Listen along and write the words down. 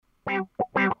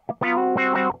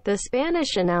The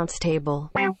Spanish Announce Table.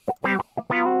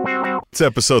 It's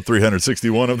episode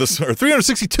 361 of this, or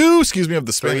 362, excuse me, of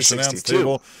the Spanish Announce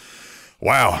Table.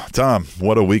 Wow, Tom,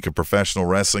 what a week of professional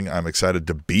wrestling. I'm excited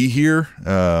to be here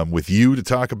with you to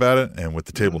talk about it, and with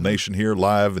the Table Nation here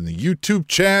live in the YouTube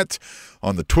chat,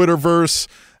 on the Twitterverse,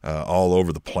 all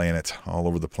over the planet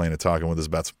talking with us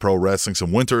about some pro wrestling.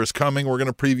 Some winter is coming. We're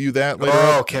going to preview that later.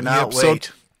 Oh, cannot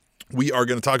wait. We are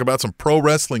going to talk about some pro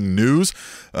wrestling news,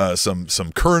 some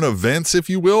current events, if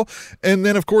you will. And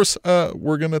then, of course,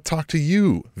 we're going to talk to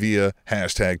you via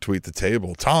hashtag Tweet the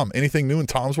Table. Tom, anything new in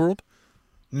Tom's world?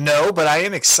 No, but I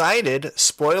am excited.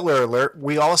 Spoiler alert,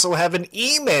 we also have an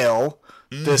email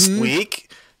this week.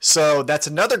 So that's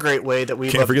another great way that we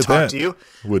love to talk to you.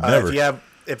 Would never.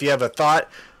 If you have a thought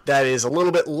that is a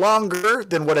little bit longer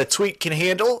than what a tweet can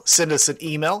handle, send us an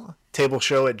email,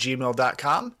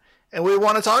 tableshow@gmail.com. And we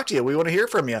want to talk to you. We want to hear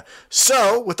from you.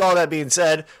 So, with all that being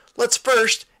said, let's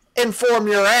first inform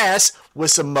your ass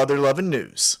with some mother-loving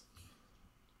news.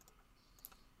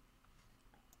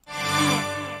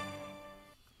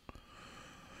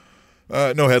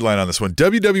 No headline on this one.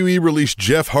 WWE released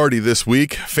Jeff Hardy this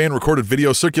week. Fan-recorded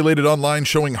video circulated online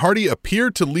showing Hardy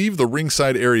appeared to leave the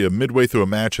ringside area midway through a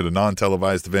match at a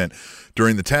non-televised event.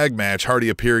 During the tag match, Hardy,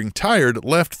 appearing tired,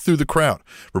 left through the crowd.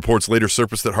 Reports later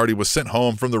surfaced that Hardy was sent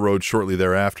home from the road shortly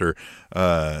thereafter.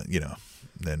 Then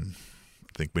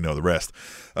I think we know the rest.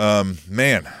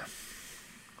 Man.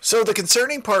 So the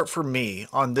concerning part for me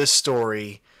on this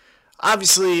story,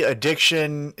 obviously,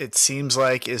 addiction, it seems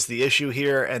like, is the issue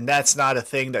here, and that's not a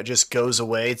thing that just goes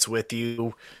away. It's with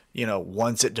you,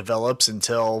 once it develops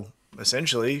until,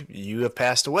 essentially, you have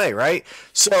passed away, right?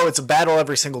 So it's a battle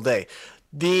every single day.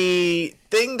 The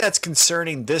thing that's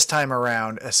concerning this time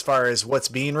around, as far as what's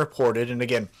being reported, and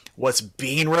again, what's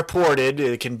being reported,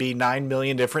 it can be 9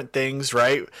 million different things,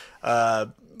 right?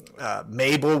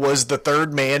 Mabel was the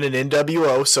third man in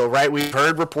NWO, so, right, we've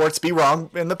heard reports be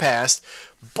wrong in the past.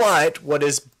 But what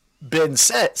has been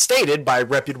stated by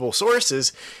reputable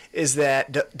sources is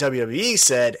that WWE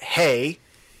said, hey,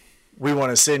 we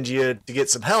want to send you to get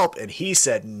some help. And he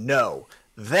said no.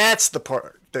 That's the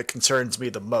part that concerns me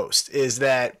the most, is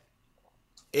that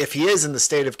if he is in the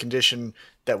state of condition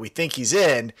that we think he's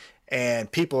in,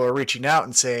 and people are reaching out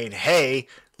and saying, hey,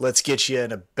 let's get you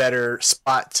in a better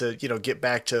spot to, get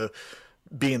back to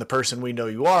being the person we know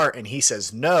you are. And he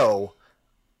says no.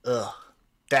 Ugh.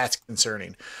 That's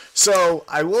concerning. So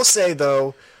I will say,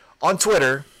 though, on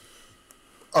Twitter,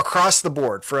 across the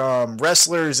board, from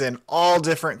wrestlers in all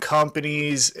different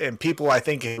companies and people I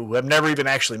think who have never even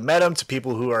actually met them to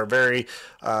people who are very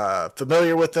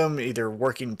familiar with them, either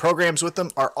working programs with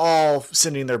them, are all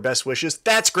sending their best wishes.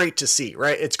 That's great to see,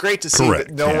 right? It's great to see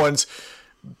that no one's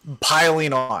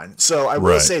piling on. So I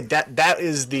will say that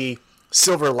is the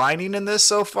silver lining in this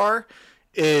so far.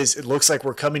 Is it looks like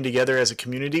we're coming together as a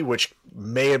community, which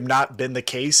may have not been the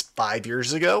case 5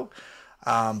 years ago.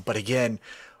 But again,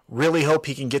 really hope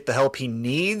he can get the help he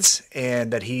needs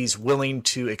and that he's willing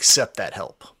to accept that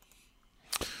help.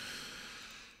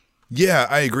 Yeah,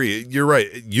 I agree. You're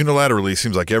right. Unilaterally, it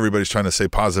seems like everybody's trying to say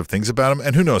positive things about him.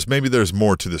 And who knows, maybe there's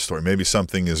more to this story. Maybe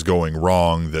something is going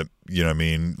wrong that,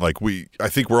 like I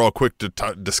think we're all quick to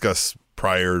discuss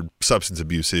prior substance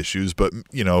abuse issues, but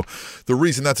the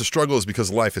reason that's a struggle is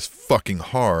because life is fucking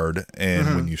hard,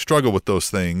 and when you struggle with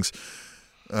those things,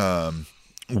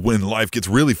 when life gets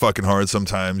really fucking hard,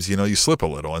 sometimes you slip a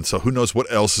little, and so who knows what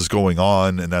else is going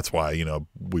on, and that's why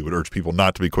we would urge people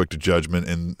not to be quick to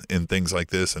judgment in things like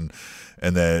this, and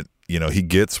that he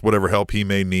gets whatever help he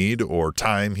may need or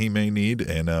time he may need,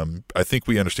 and I think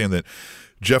we understand that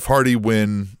Jeff Hardy,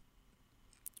 when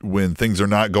things are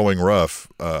not going rough,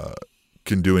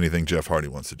 can do anything Jeff Hardy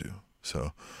wants to do.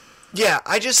 So, yeah,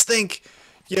 I just think,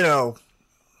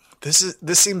 this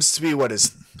seems to be what his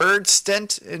third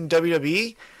stint in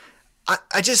WWE.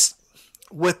 I just,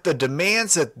 with the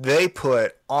demands that they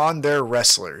put on their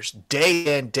wrestlers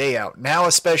day in, day out, now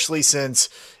especially since,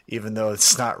 even though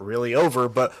it's not really over,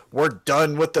 but we're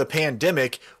done with the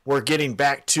pandemic, we're getting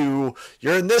back to,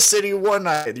 you're in this city one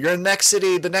night, you're in the next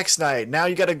city the next night, now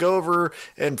you got to go over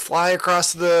and fly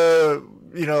across the,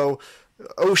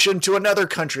 ocean to another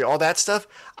country, all that stuff.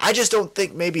 I just don't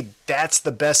think maybe that's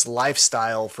the best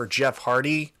lifestyle for Jeff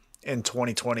Hardy in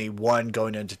 2021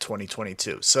 going into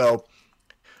 2022. So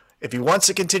if he wants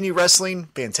to continue wrestling,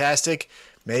 fantastic.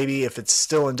 Maybe if it's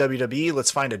still in WWE,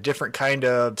 let's find a different kind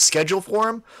of schedule for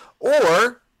him,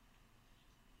 or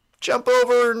jump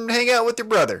over and hang out with your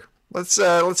brother. Let's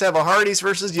have a Hardys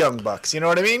versus Young Bucks. You know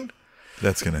what I mean?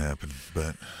 That's going to happen,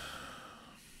 but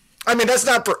I mean, that's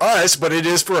not for us, but it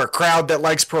is for a crowd that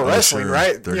likes pro wrestling, sure.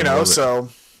 right? They're so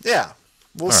yeah.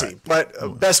 We'll see. right.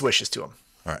 But best wishes to him.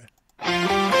 All right.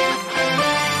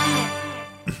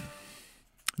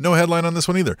 No headline on this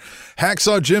one either.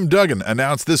 Hacksaw Jim Duggan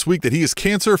announced this week that he is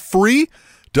cancer-free.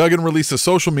 Duggan released a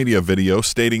social media video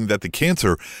stating that the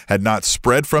cancer had not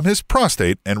spread from his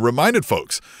prostate and reminded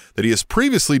folks that he has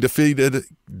previously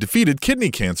defeated kidney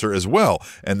cancer as well,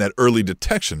 and that early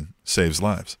detection saves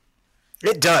lives.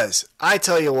 It does. I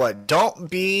tell you what, don't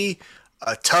be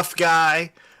a tough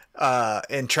guy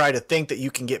and try to think that you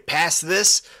can get past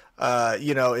this.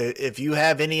 If you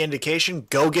have any indication,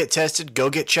 go get tested,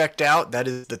 go get checked out. That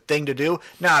is the thing to do.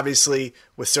 Now, obviously,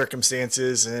 with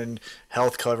circumstances and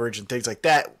health coverage and things like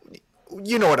that,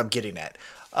 you know what I'm getting at.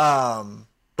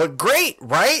 But great,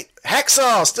 right?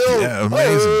 Hacksaw still,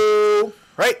 amazing.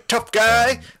 Right? Tough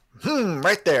guy.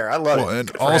 Right there. I love it.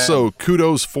 And also,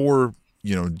 kudos for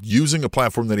using a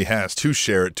platform that he has to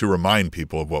share it, to remind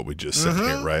people of what we just said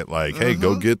here, right? Like, hey,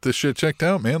 go get this shit checked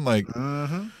out, man. Like,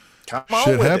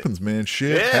 shit happens, man.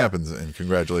 Shit happens. And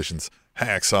congratulations,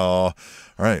 Hacksaw. All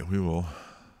right, we will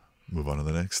move on to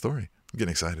the next story. I'm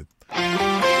getting excited.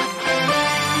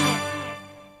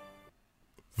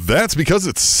 That's because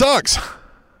it sucks.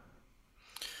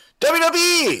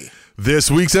 WWE.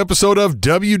 This week's episode of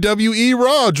WWE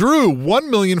Raw drew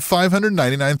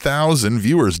 1,599,000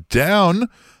 viewers, down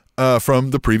from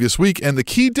the previous week. And the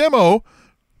key demo,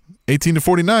 18 to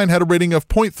 49, had a rating of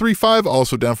 0.35,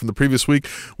 also down from the previous week,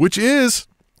 which is,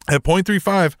 at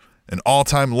 0.35, an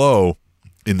all-time low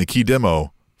in the key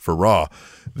demo for Raw.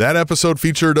 That episode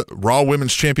featured Raw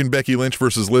Women's Champion Becky Lynch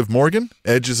versus Liv Morgan,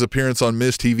 Edge's appearance on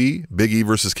Miz TV, Big E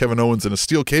versus Kevin Owens in a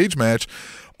steel cage match,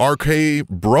 RK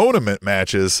Bronament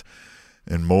matches,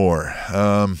 and more.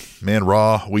 Man,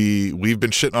 Raw, we've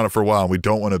been shitting on it for a while, and we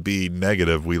don't want to be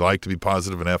negative. We like to be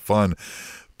positive and have fun,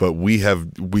 but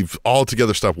we've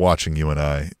altogether stopped watching, you and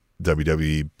I,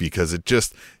 WWE, because it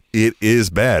is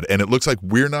bad, and it looks like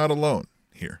we're not alone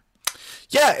here.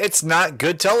 Yeah, it's not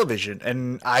good television,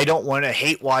 and I don't want to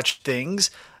hate watch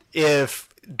things if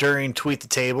during Tweet the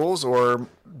Tables or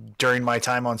during my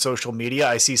time on social media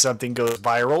I see something goes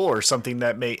viral or something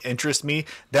that may interest me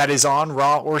that is on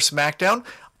Raw or SmackDown.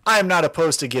 I am not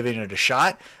opposed to giving it a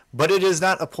shot, but it is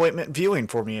not appointment viewing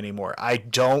for me anymore. I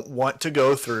don't want to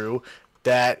go through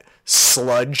that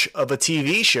sludge of a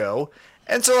TV show,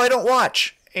 and so I don't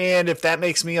watch. And if that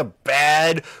makes me a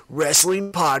bad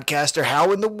wrestling podcaster,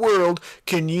 how in the world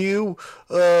can you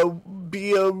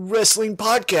be a wrestling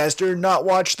podcaster and not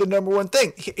watch the number one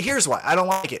thing? Here's why. I don't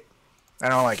like it.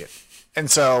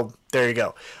 And so there you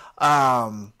go.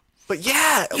 But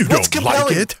yeah, you what's don't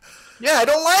compelling? like it? Yeah, I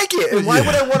don't like it. And why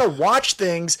would I want to watch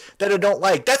things that I don't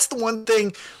like? That's the one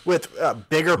thing with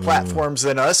bigger platforms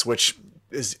than us, which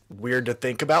is weird to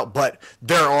think about, but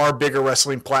there are bigger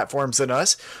wrestling platforms than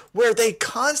us where they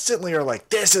constantly are like,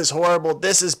 this is horrible,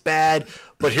 this is bad,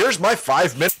 but here's my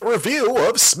 5-minute review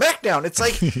of SmackDown. It's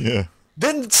like,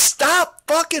 then stop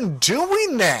fucking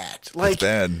doing that. Like, it's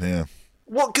bad, yeah.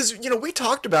 Well, because, we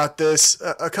talked about this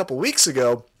a couple weeks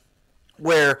ago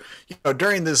where,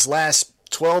 during this last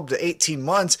 12 to 18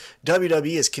 months,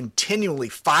 WWE is continually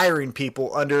firing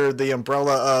people under the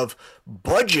umbrella of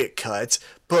budget cuts,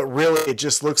 but really it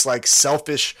just looks like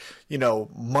selfish,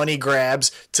 money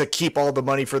grabs to keep all the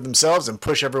money for themselves and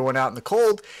push everyone out in the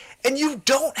cold. And you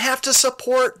don't have to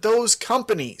support those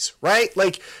companies, right?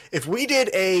 Like, if we did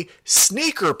a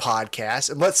sneaker podcast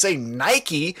and let's say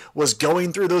Nike was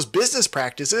going through those business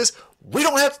practices, we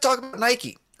don't have to talk about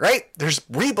Nike, right? There's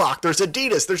Reebok, there's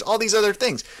Adidas, there's all these other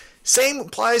things. Same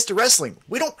applies to wrestling.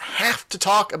 We don't have to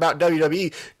talk about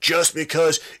WWE just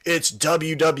because it's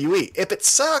WWE. If it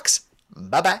sucks,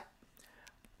 bye-bye.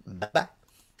 Bye-bye.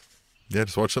 Yeah,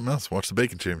 just watch something else. Watch the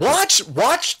Bacon Championship.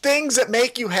 Watch things that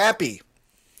make you happy.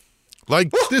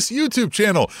 Like this YouTube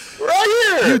channel.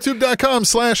 Right here.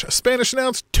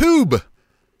 YouTube.com/SpanishAnnounceTube.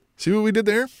 See what we did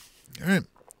there? All right.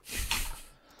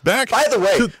 Back. By the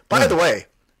way,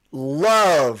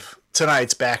 love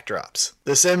tonight's backdrops.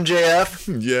 This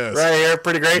MJF, yes, right here,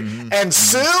 pretty great. And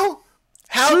Sue,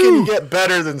 how can you get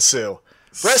better than Sue?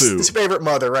 Wrestling's favorite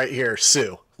mother right here,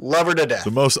 Sue. Love her to death.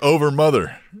 The most over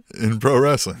mother in pro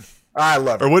wrestling. I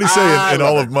love her. Or what do you say in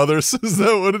all of mothers? Is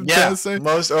that what it's trying to say?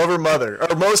 Most over mother.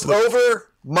 Or most over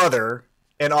mother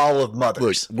in all of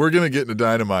mothers. Look, we're going to get into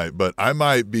Dynamite, but I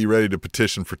might be ready to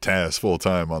petition for Taz full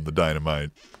time on the Dynamite.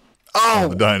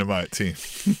 On the Dynamite team.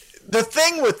 The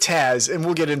thing with Taz, and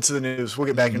we'll get into the news, we'll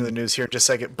get back into the news here in just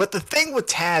a second, but the thing with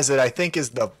Taz that I think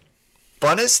is the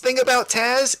funnest thing about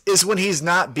Taz is when he's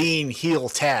not being heel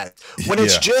Taz. When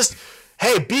it's just,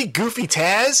 hey, be goofy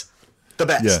Taz, the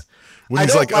best. Yeah. When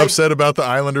he's like upset about the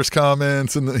Islanders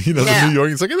comments and the New York,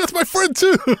 he's like, hey, that's my friend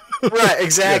too. Right,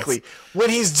 exactly. Yes. When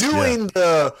he's doing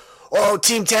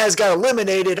Team Taz got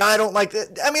eliminated, I don't like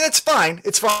that. I mean, it's fine.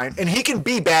 It's fine. And he can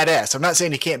be badass. I'm not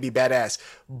saying he can't be badass.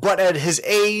 But at his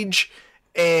age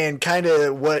and kind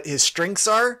of what his strengths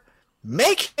are,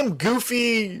 make him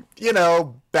goofy,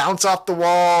 bounce off the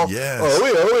wall. Yes.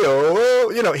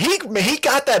 He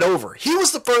got that over. He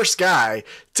was the first guy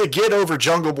to get over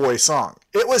Jungle Boy's song.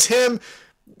 It was him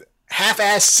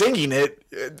half-ass singing it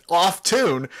off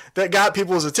tune that got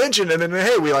people's attention, and then,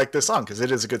 hey, we like this song because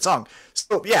it is a good song.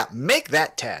 So yeah, make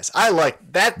that Taz. I like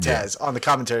that Taz on the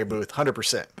commentary booth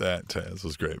 100%. That Taz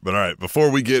was great. But all right, before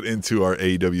we get into our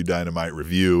AEW Dynamite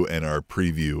review and our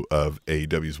preview of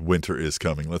AEW's Winter is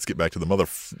Coming, let's get back to the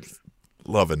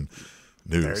loving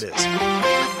news. There it is.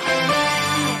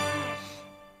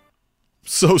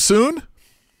 So soon?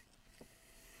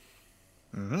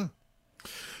 Mm-hmm.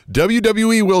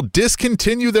 WWE will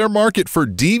discontinue their market for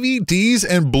DVDs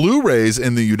and Blu-rays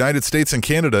in the United States and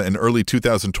Canada in early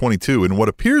 2022 in what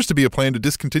appears to be a plan to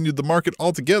discontinue the market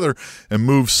altogether and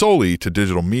move solely to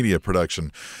digital media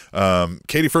production.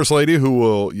 Katie First Lady,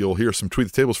 who you'll hear some Tweet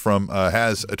the Tables from,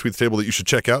 has a Tweet the Table that you should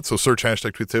check out. So search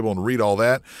hashtag Tweet the Table and read all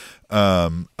that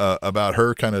about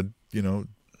her kind of,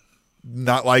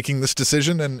 not liking this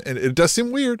decision, and it does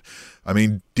seem weird. I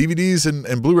mean, DVDs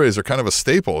and Blu-rays are kind of a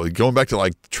staple. Going back to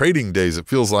like trading days, it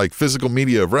feels like physical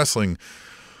media of wrestling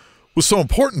was so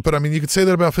important, but I mean, you could say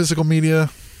that about physical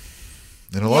media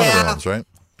in a lot of realms, right?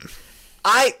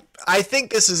 I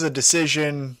think this is a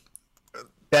decision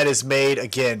that is made,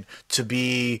 again, to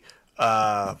be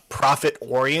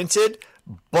profit-oriented,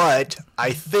 but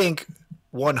I think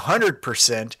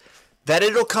 100% that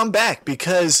it'll come back,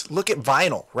 because look at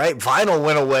vinyl, right? Vinyl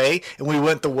went away, and we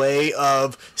went the way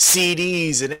of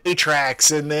CDs and 8-tracks,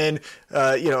 and then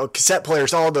cassette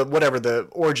players, all the whatever the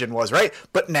origin was, right?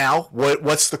 But now,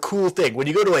 what's the cool thing? When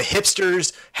you go to a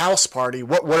hipster's house party,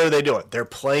 what are they doing? They're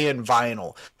playing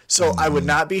vinyl. So I would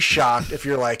not be shocked if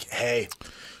you're like, hey,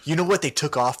 you know what they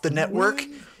took off the network?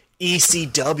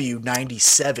 ECW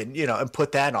 97, and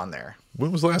put that on there.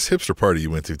 When was the last hipster party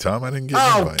you went to, Tom? I didn't get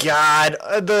an invite. Oh, God.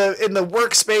 In the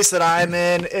workspace that I'm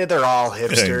in, they're all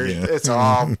hipsters. Yeah. It's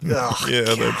all... Oh, yeah,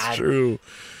 God. that's true.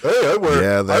 Hey,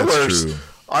 true.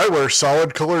 I wear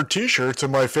solid colored T-shirts,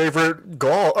 and my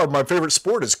favorite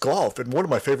sport is golf, and one of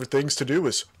my favorite things to do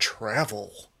is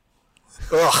travel.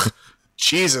 Ugh.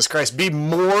 Jesus Christ. Be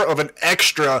more of an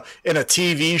extra in a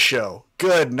TV show.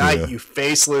 Good night, you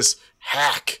faceless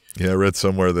hack. Yeah, I read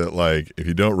somewhere that, like, if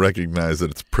you don't recognize that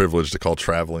it's a privilege to call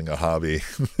traveling a hobby.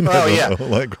 But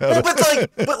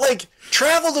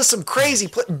travel to some crazy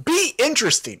place. Be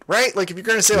interesting, right? Like, if you're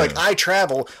going to say, I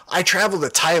travel to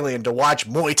Thailand to watch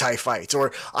Muay Thai fights,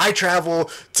 or I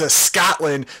travel to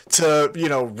Scotland to,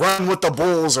 run with the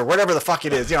bulls, or whatever the fuck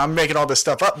it is. I'm making all this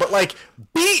stuff up, but,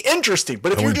 be interesting.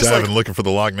 But if you're just diving looking for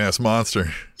the Loch Ness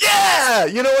Monster. Yeah!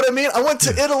 You know what I mean? I went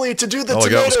to Italy to do the all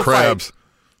tomato I got was crabs.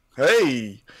 Fight.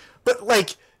 Hey... But,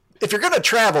 if you're going to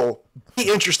travel, be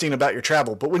interesting about your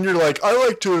travel. But when you're like, I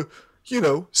like to,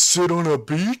 sit on a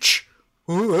beach.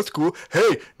 Oh, that's cool.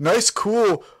 Hey, nice,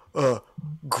 cool,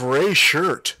 gray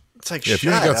shirt. It's like, if you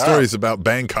got stories about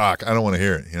Bangkok, I don't want to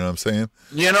hear it. You know what I'm saying?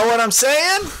 You know what I'm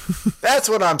saying? That's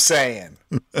what I'm saying.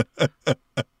 Where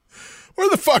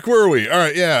the fuck were we? All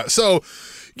right, yeah. So,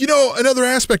 another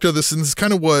aspect of this, and this is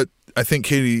kind of what I think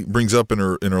Katie brings up in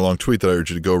her long tweet that I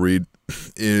urge you to go read,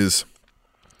 is...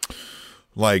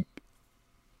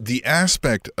 the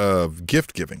aspect of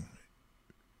gift giving.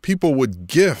 People would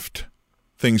gift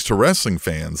things to wrestling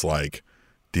fans like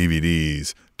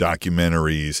DVDs,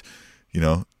 documentaries,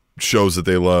 shows that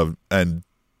they love. And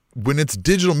when it's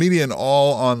digital media and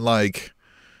all on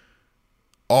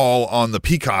the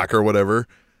Peacock or whatever,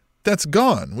 that's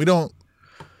gone. We don't,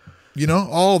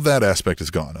 all of that aspect is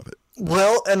gone of it.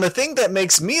 Well, and the thing that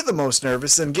makes me the most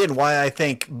nervous, and again, why I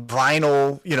think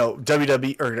vinyl,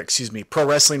 pro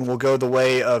wrestling will go the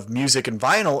way of music and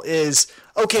vinyl is,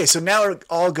 okay, so now it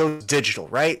all goes digital,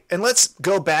 right? And let's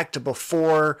go back to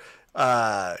before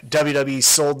WWE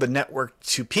sold the network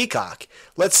to Peacock.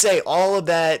 Let's say all of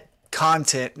that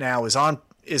content now is on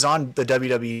the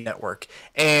WWE network,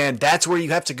 and that's where you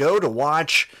have to go to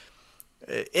watch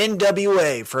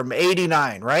NWA from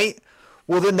 '89, right?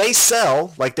 Well, then they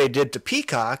sell like they did to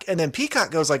Peacock, and then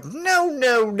Peacock goes like, no,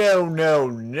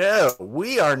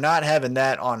 we are not having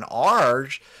that on our,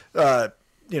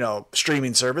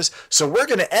 streaming service. So we're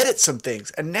going to edit some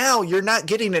things. And now you're not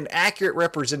getting an accurate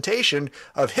representation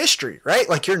of history, right?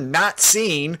 Like, you're not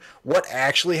seeing what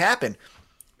actually happened.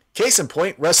 Case in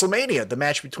point, WrestleMania, the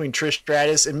match between Trish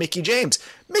Stratus and Mickie James.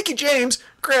 Mickie James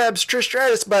grabs Trish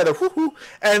Stratus by the whoo-hoo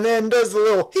and then does the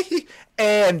little hee-hee.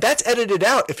 And that's edited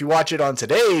out if you watch it on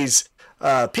today's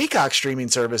Peacock streaming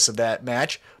service of that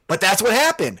match. But that's what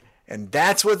happened. And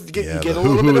that's what you get a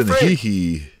little bit afraid.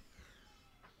 Hee-hee.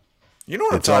 You know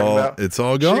what I'm talking about. It's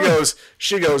all gone.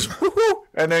 She goes whoo-hoo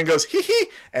and then goes hee-hee.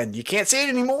 And you can't say it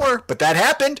anymore. But that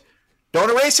happened. Don't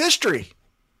erase history.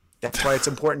 That's why it's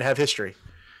important to have history.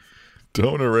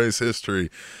 Don't erase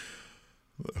history.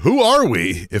 Who are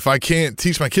we if I can't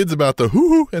teach my kids about the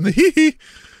hoo-hoo and the hee-hee?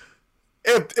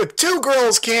 If two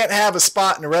girls can't have a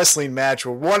spot in a wrestling match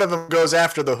where one of them goes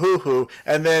after the hoo-hoo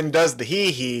and then does the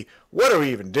hee-hee, what are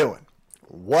we even doing?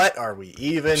 What are we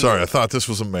even Sorry, doing? I thought this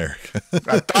was America.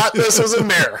 I thought this was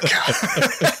America.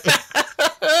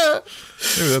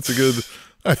 Maybe that's a good...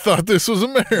 I thought this was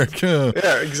America.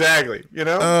 Yeah, exactly. You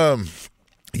know?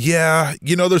 Yeah,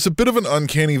 there's a bit of an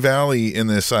uncanny valley in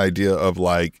this idea of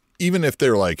like, even if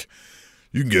they're like,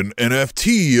 you can get an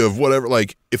NFT of whatever,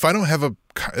 like if I don't have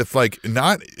if like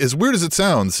not as weird as it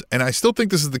sounds, and I still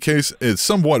think this is the case, it's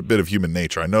somewhat a bit of human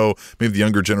nature. I know maybe the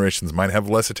younger generations might have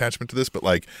less attachment to this, but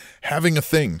like having a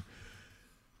thing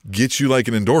gets you like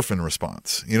an endorphin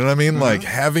response. You know what I mean? Mm-hmm. Like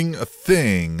having a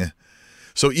thing.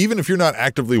 So even if you're not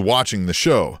actively watching the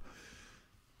show,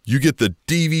 you get the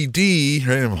DVD,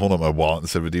 right? I'm holding up my wallet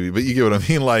instead of a DVD, but you get what I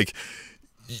mean? Like,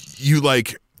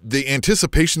 the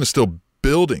anticipation is still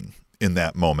building in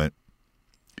that moment,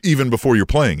 even before you're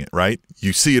playing it, right?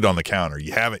 You see it on the counter.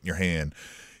 You have it in your hand.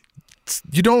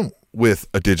 You don't with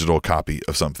a digital copy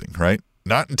of something, right?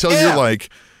 Not until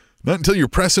you're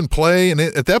pressing play. And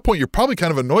at that point, you're probably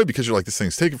kind of annoyed because you're like, this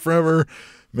thing's taking forever.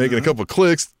 Making a couple of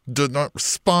clicks, not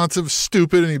responsive,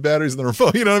 stupid, any batteries in the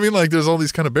remote. You know what I mean? Like, there's all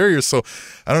these kind of barriers. So,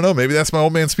 I don't know. Maybe that's my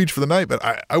old man speech for the night, but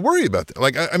I worry about that.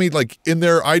 Like, I mean, like, in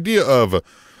their idea of,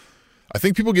 I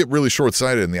think people get really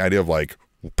short-sighted in the idea of, like,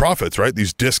 profits, right?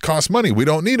 These discs cost money. We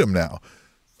don't need them now.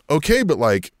 Okay, but,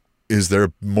 like, is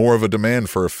there more of a demand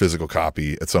for a physical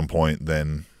copy at some point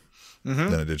than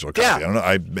a digital copy? Yeah. I don't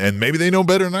know. And maybe they know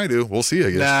better than I do. We'll see, I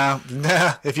guess.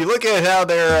 Nah. If you look at how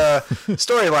their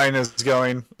storyline is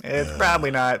going, it's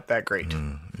probably not that great.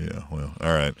 Yeah, well,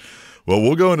 all right. Well,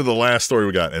 we'll go into the last story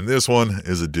we got, and this one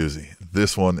is a doozy.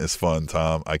 This one is fun,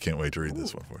 Tom. I can't wait to read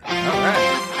this one for you. All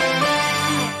right.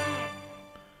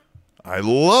 I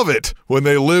love it when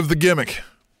they live the gimmick.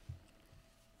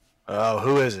 Oh,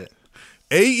 who is it?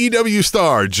 AEW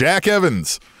star Jack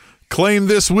Evans claimed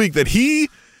this week that he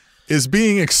is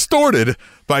being extorted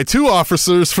by two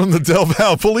officers from the Del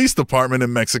Valle Police Department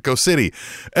in Mexico City.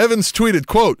 Evans tweeted,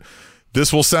 quote,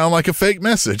 "This will sound like a fake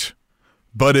message,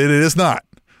 but it is not.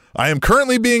 I am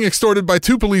currently being extorted by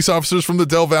two police officers from the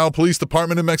Del Valle Police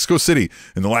Department in Mexico City.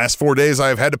 In the last 4 days, I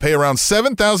have had to pay around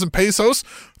 7,000 pesos,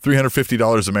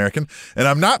 $350 American, and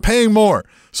I'm not paying more.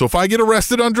 So if I get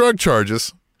arrested on drug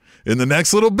charges in the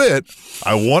next little bit,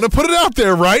 I want to put it out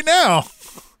there right now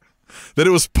that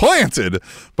it was planted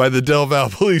by the Del Valle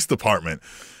Police Department."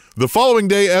 The following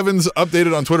day, Evans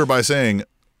updated on Twitter by saying,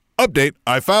 "Update,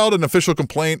 I filed an official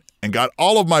complaint and got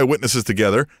all of my witnesses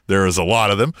together. There is a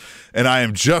lot of them, and I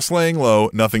am just laying low,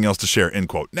 nothing else to share," end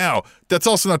quote. Now, that's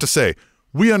also not to say,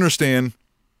 we understand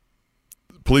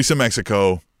police in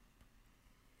Mexico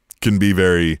can be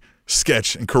very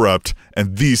sketch and corrupt,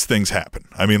 and these things happen.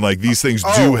 I mean, like, these things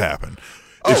do happen.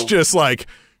 It's just like,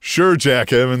 sure,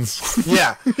 Jack Evans.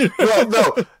 Yeah. Well,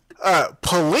 no.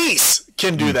 Police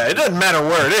can do that. It doesn't matter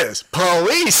where it is.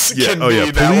 Police can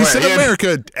be that police way. in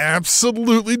America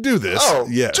absolutely do this. Oh,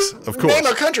 yes, of course. Name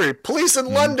a country. Police in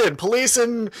London. Police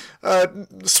in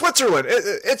Switzerland.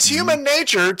 It's human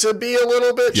nature to be a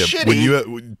little bit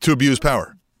shitty. To abuse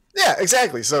power. Yeah,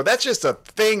 exactly. So that's just a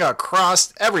thing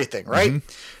across everything, right?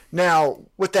 Mm-hmm. Now,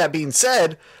 with that being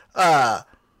said,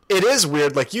 it is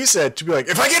weird, like you said, to be like,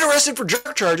 if I get arrested for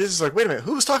drug charges, it's like, wait a minute,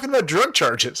 who's talking about drug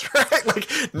charges, right? Like,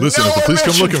 listen, if the police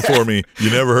come looking for me, you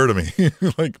never heard of me.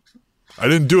 Like, I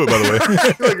didn't do it, by the way.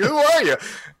 Like, who are you?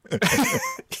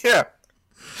 Yeah.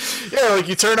 Yeah, like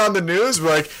you turn on the news,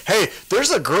 like, hey,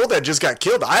 there's a girl that just got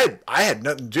killed. I had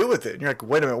nothing to do with it. And you're like,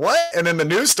 wait a minute, what? And then the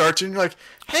news starts, and you're like,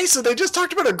 hey, so they just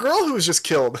talked about a girl who was just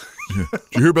killed. Yeah. Did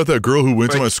you hear about that girl who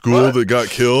went to my school that got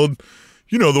killed?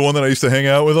 You know, the one that I used to hang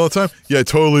out with all the time? Yeah, I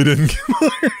totally didn't kill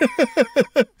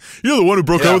her. You're the one who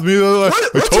broke up with me the other night.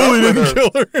 I totally didn't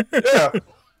kill her. Yeah.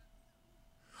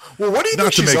 Well, what do you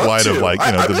think she's up to? Not to make light of, like,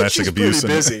 the domestic abuse.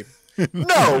 Busy.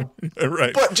 No,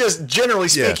 Right. but just generally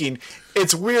speaking,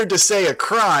 it's weird to say a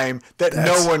crime that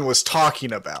no one was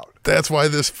talking about. That's why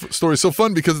this story is so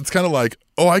fun, because it's kind of like,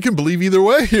 oh, I can believe either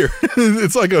way here.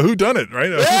 It's like a whodunit,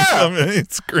 right? Yeah. I mean,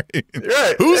 it's great.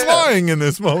 Right. Who's lying in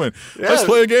this moment? Yeah. Let's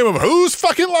play a game of who's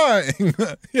fucking lying.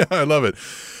 Yeah, I love it.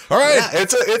 All right. Yeah,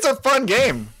 it's a fun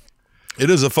game. It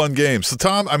is a fun game. So,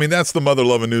 Tom, I mean, that's the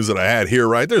mother-loving news that I had here,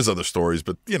 right? There's other stories,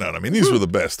 but you know what I mean? These were the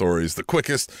best stories, the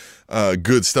quickest,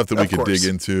 good stuff that we could dig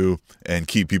into and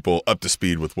keep people up to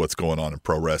speed with what's going on in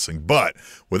pro wrestling. But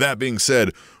with that being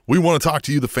said, we want to talk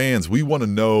to you, the fans. We want to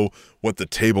know what the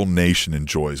Table Nation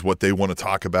enjoys, what they want to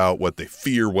talk about, what they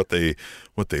fear, what they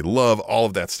love, all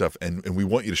of that stuff. And we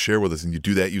want you to share with us, and you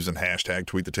do that using hashtag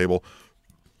 #TweetTheTable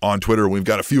on Twitter. We've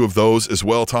got a few of those as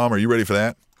well. Tom, are you ready for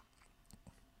that?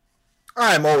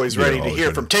 I'm always ready to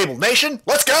hear from Table Nation.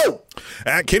 Let's go.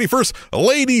 At Katie First, a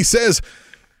lady says,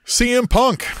 CM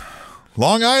Punk,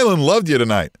 Long Island loved you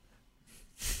tonight.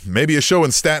 Maybe a show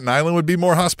in Staten Island would be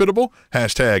more hospitable.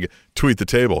 Hashtag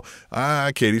 #TweetTheTable.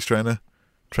 Katie's trying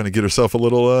to get herself a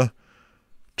little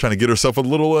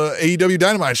AEW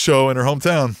Dynamite show in her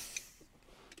hometown.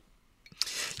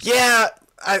 Yeah,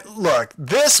 look,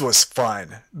 this was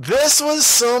fun. This was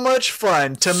so much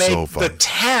fun to make the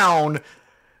town.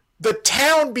 The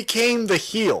town became the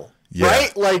heel,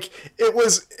 right? Like it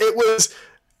was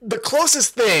the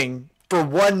closest thing for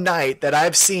one night that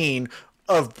I've seen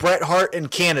of Bret Hart in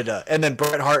Canada and then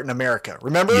Bret Hart in America.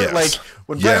 Remember? Yes. Like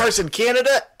when Bret Hart's in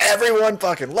Canada, everyone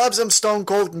fucking loves him. Stone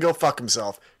Cold can go fuck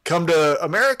himself. Come to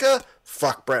America,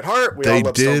 fuck Bret Hart. We all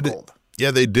love Stone Cold. Yeah,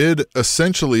 they did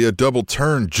essentially a double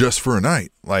turn just for a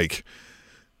night. Like,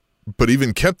 but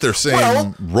even kept their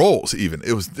same roles even.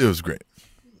 It was great.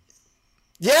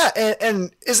 Yeah, and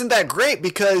isn't that great?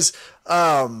 Because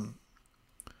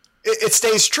it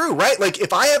stays true, right? Like,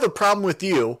 if I have a problem with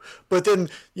you, but then,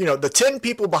 you know, the 10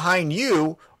 people behind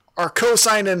you are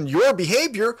co-signing your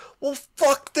behavior, well,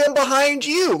 fuck them behind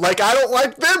you. Like, I don't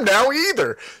like them now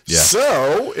either. Yeah.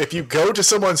 So, if you go to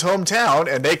someone's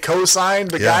hometown and they co-sign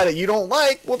the guy that you don't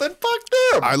like, well, then fuck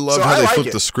them. I love how they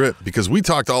flipped the script, because we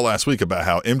talked all last week about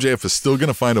how MJF is still going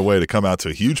to find a way to come out to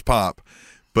a huge pop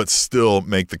but still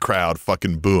make the crowd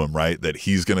fucking boo him, right? That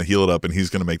he's going to heel it up and he's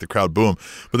going to make the crowd boo him.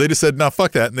 But they just said, nah,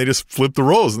 fuck that. And they just flipped the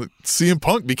roles. And CM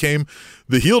Punk became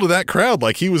the heel to that crowd.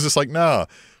 Like, he was just like, nah,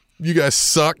 you guys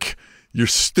suck. You're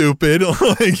stupid.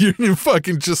 Like, you're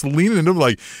fucking just leaning into him.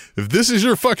 Like, if this is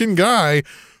your fucking guy,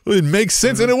 it makes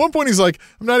sense. And at one point he's like,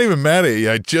 I'm not even mad at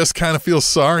you. I just kind of feel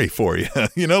sorry for you.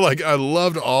 You know, like, I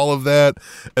loved all of that.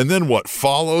 And then what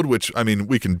followed, which, I mean,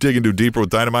 we can dig into deeper with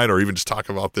Dynamite or even just talk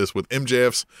about this with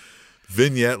MJF's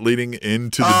vignette leading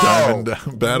into the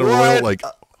Diamond Battle Royal. Like,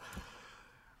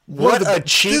 what a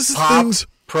cheap pop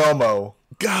promo.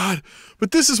 God. But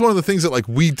this is one of the things that, like,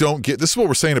 we don't get. This is what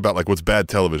we're saying about, like, what's bad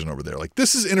television over there. Like,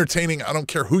 this is entertaining. I don't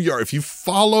care who you are. If you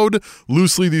followed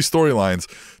loosely these storylines,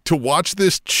 to watch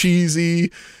this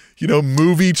cheesy, you know,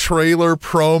 movie trailer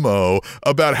promo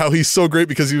about how he's so great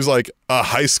because he was, like, a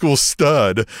high school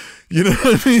stud. You know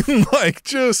what I mean? Like,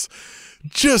 just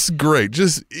great.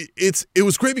 It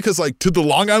was great because, like, to the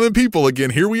Long Island people, again,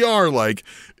 here we are, like,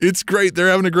 it's great. They're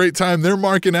having a great time. They're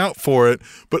marking out for it.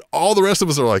 But all the rest of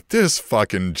us are like, this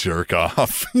fucking jerk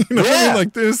off. You know what I mean?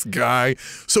 Like, this guy.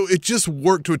 So it just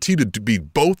worked to a T to be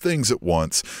both things at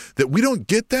once, that we don't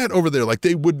get that over there. Like,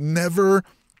 they would never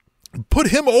put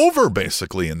him over,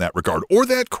 basically, in that regard, or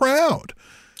that crowd.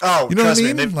 Oh, you know what I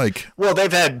mean?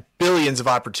 They've had billions of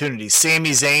opportunities. Sami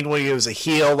Zayn, when he was a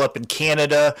heel up in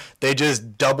Canada, they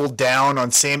just doubled down on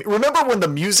Sami. Remember when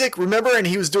and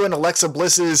he was doing Alexa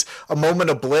Bliss's A Moment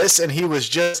of Bliss, and he was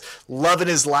just loving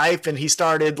his life, and he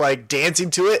started, like, dancing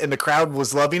to it, and the crowd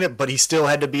was loving it, but he still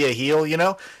had to be a heel, you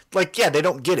know? Like, yeah, they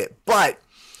don't get it. But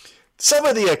some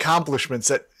of the accomplishments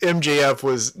that MJF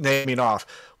was naming off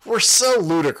were so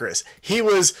ludicrous. He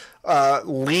was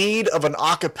lead of an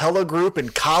a cappella group in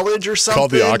college or something.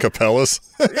 Called the Acapellas.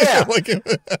 Yeah.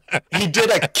 He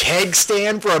did a keg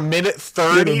stand for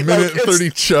 1:30. 30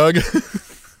 chug.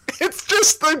 It's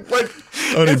just like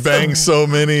and he banged so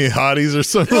many hotties or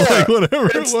something, like whatever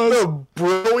it was. It's the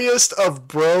broiest of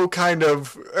bro kind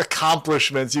of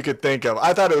accomplishments you could think of.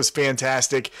 I thought it was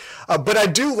fantastic. But I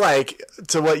do like,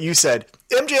 to what you said,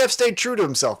 MJF stayed true to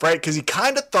himself, right? Because he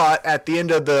kind of thought at the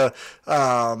end of the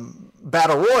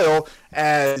Battle Royal,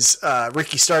 as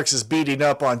Ricky Starks is beating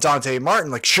up on Dante Martin,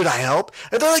 like, should I help?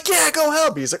 And they're like, yeah, go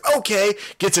help. He's like, okay.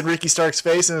 Gets in Ricky Starks'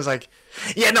 face and is like,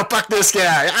 yeah, no, fuck this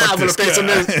guy. I'm going to face him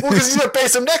next week. Well, because he's going to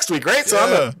face him next week, right? So I'm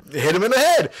going to hit him in the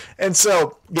head. And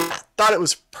so, yeah, thought it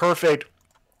was perfect.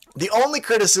 The only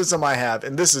criticism I have,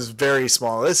 and this is very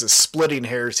small, this is splitting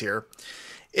hairs here,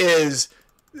 is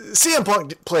CM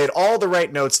Punk played all the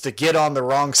right notes to get on the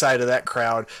wrong side of that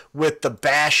crowd with the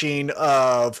bashing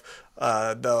of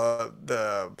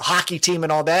the hockey team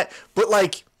and all that. But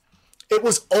like, it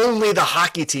was only the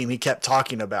hockey team he kept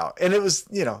talking about. And it was,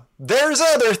 there's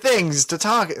other things to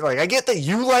talk. Like, I get that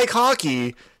you like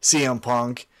hockey, CM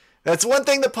Punk. That's one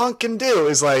thing that Punk can do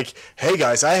is like, hey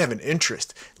guys, I have an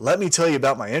interest. Let me tell you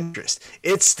about my interest.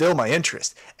 It's still my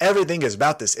interest. Everything is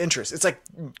about this interest. It's like,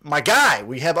 my guy,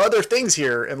 we have other things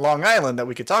here in Long Island that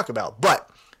we could talk about. But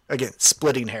again,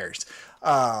 splitting hairs.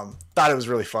 Thought it was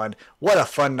really fun. What a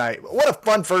fun night. What a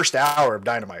fun first hour of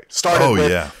Dynamite. Started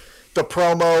with the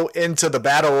promo into the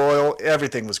Battle Royal.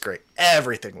 Everything was great.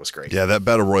 Everything was great. Yeah, that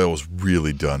Battle Royal was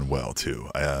really done well too.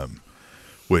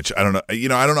 Which I don't know.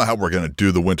 I don't know how we're going to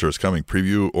do the Winter is Coming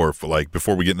preview, or if, like,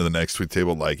 before we get into the next tweet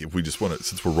table, like, if we just want to,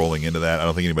 since we're rolling into that, I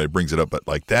don't think anybody brings it up, but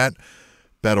like that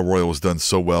Battle Royal was done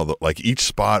so well that like each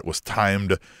spot was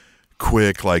timed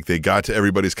quick. Like they got to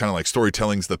everybody's kind of like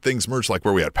storytellings. The things merged, like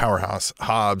where we had Powerhouse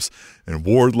Hobbs and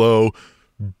Wardlow,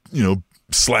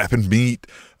 slapping meat.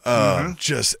 And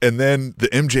then the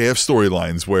MJF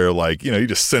storylines where like, he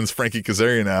just sends Frankie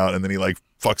Kazarian out and then he like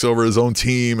fucks over his own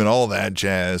team and all that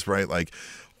jazz, right? Like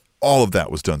all of that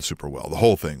was done super well. The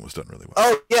whole thing was done really well.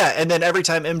 Oh yeah. And then every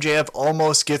time MJF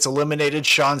almost gets eliminated,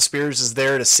 Shawn Spears is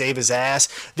there to save his ass.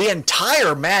 The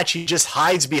entire match, he just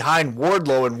hides behind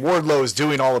Wardlow and Wardlow is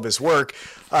doing all of his work.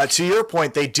 To your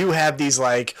point, they do have these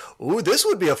like, ooh, this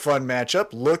would be a fun matchup.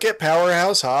 Look at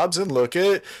Powerhouse Hobbs and look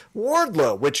at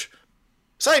Wardlow, which,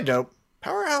 side note,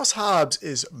 Powerhouse Hobbs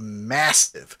is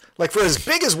massive. Like, for as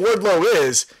big as Wardlow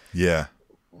is, yeah,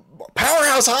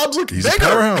 Powerhouse Hobbs looks bigger. He's a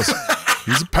powerhouse.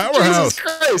 He's a powerhouse. Jesus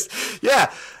Christ.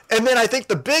 Yeah. And then I think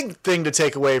the big thing to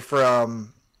take away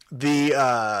from the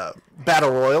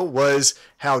Battle Royal was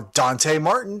how Dante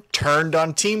Martin turned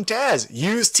on Team Taz.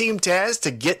 Used Team Taz to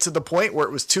get to the point where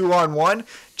it was 2-on-1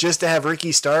 just to have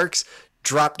Ricky Starks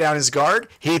drop down his guard.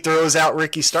 He throws out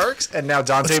Ricky Starks, and now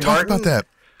Dante Let's Martin talk about that.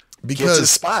 Because gets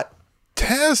his spot.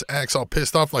 Taz acts all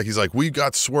pissed off like he's like, we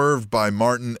got swerved by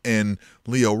Martin and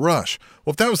Leo Rush.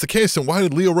 Well, if that was the case, then why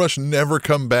did Leo Rush never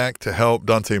come back to help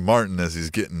Dante Martin as he's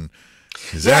getting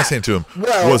his ass handed to him?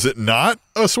 Well, was it not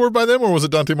a swerve by them, or was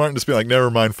it Dante Martin just being like, never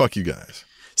mind, fuck you guys?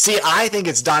 See, I think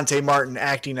it's Dante Martin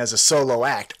acting as a solo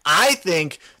act. I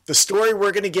think the story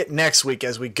we're going to get next week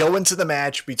as we go into the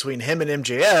match between him and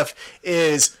MJF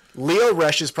is Leo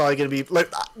Rush is probably going to be,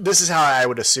 like, this is how I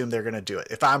would assume they're going to do it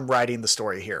if I'm writing the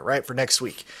story here, right, for next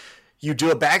week. You do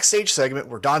a backstage segment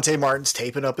where Dante Martin's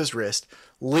taping up his wrist.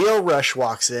 Leo Rush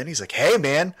walks in. He's like, hey,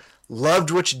 man, loved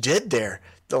what you did there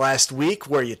the last week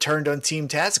where you turned on Team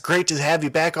Taz. Great to have you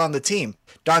back on the team.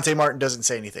 Dante Martin doesn't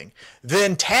say anything.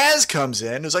 Then Taz comes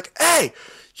in and is like, hey,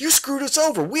 you screwed us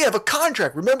over. We have a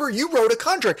contract. Remember, you wrote a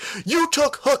contract. You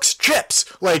took Hook's chips.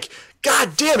 Like,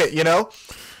 God damn it,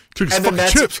 Took his fucking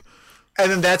chips.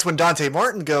 And then that's when Dante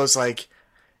Martin goes like,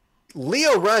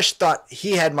 Leo Rush thought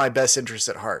he had my best interest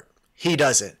at heart. He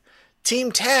doesn't.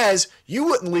 Team Taz, you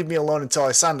wouldn't leave me alone until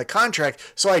I signed the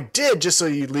contract, so I did just so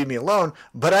you'd leave me alone,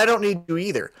 but I don't need you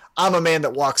either. I'm a man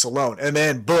that walks alone. And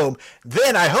then, boom.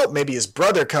 Then I hope maybe his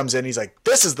brother comes in. He's like,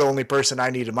 this is the only person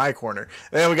I need in my corner.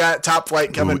 And then we got Top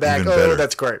Flight coming back. Oh,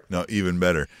 that's great. No, even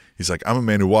better. He's like, I'm a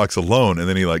man who walks alone. And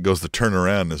then he like goes to turn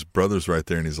around and his brother's right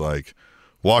there. And he's like,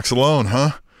 walks alone,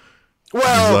 huh?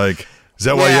 Well, he's like, is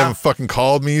that why you haven't fucking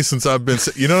called me since I've been,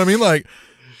 you know what I mean? Like,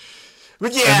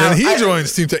 but yeah, and then he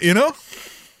joins Team Taz,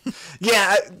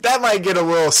 Yeah, that might get a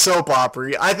little soap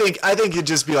opera. I think it'd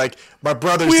just be like, my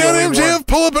brother's we the had only MJF one.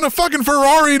 pull up in a fucking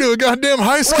Ferrari to a goddamn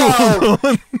high school. Well,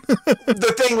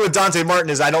 the thing with Dante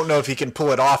Martin is I don't know if he can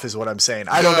pull it off, is what I'm saying.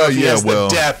 I don't know if he has the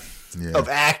depth of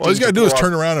acting. All he's got to do is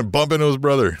turn around and bump into his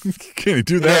brother. Can he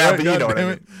do that? Yeah, right? but you know what I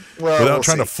mean. Well, without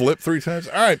trying to flip 3 times?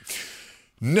 All right.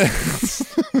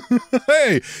 Next.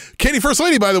 Hey, Katie First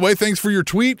Lady, by the way, thanks for your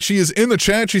tweet. She is in the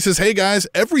chat. She says, hey, guys,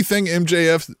 everything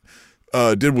MJF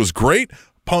did was great.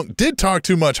 Punk did talk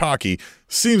too much hockey.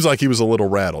 Seems like he was a little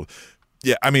rattled.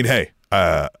 Yeah, I mean, hey,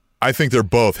 I think they're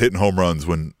both hitting home runs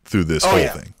through this whole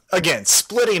thing. Again,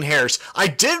 splitting hairs. I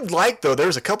did like, though, there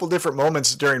was a couple different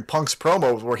moments during Punk's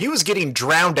promo where he was getting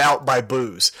drowned out by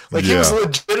boos. Like, he was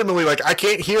legitimately like, I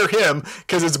can't hear him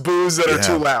because it's boos that are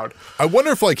too loud. I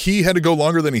wonder if, like, he had to go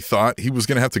longer than he thought he was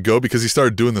going to have to go because he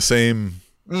started doing the same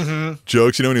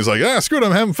jokes, and he was like, screw it,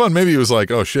 I'm having fun. Maybe he was like,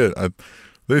 oh, shit.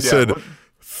 They said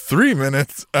 3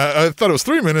 minutes. I thought it was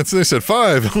 3 minutes, and they said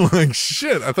 5. I'm like,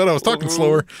 shit, I thought I was talking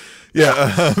slower.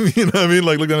 Yeah, you know what I mean?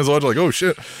 Like, looked at his watch, like, oh,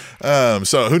 shit.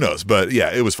 So who knows? But,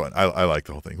 yeah, it was fun. I like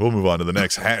the whole thing. We'll move on to the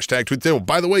next hashtag Tweet the Table.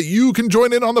 By the way, you can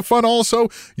join in on the fun also.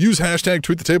 Use hashtag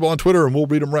Tweet the Table on Twitter, and we'll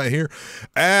read them right here.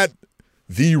 At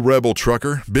The Rebel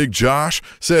Trucker, Big Josh,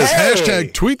 says,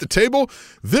 hashtag Tweet the Table.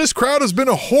 This crowd has been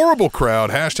a horrible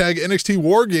crowd. Hashtag NXT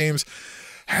War Games.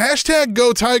 Hashtag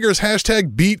Go Tigers.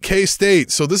 Hashtag Beat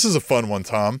K-State. So this is a fun one,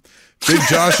 Tom. Big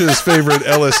Josh's favorite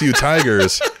LSU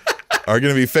Tigers are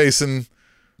going to be facing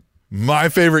my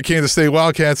favorite Kansas State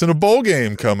Wildcats in a bowl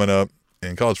game coming up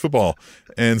in college football.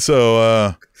 And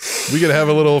so we got to have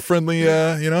a little friendly,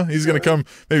 he's going to come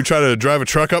maybe try to drive a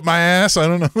truck up my ass. I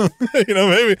don't know.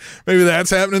 Maybe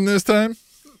that's happening this time.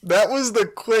 That was the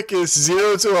quickest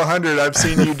 0 to 100 I've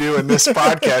seen you do in this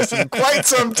podcast in quite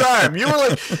some time. You were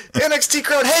like, NXT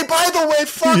crowd, hey, by the way,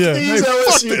 fuck these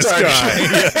LSU Tigers.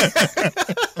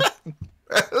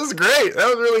 That was great. That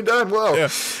was really done well. Yeah.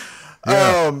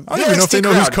 I don't even know if they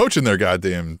know who's coaching their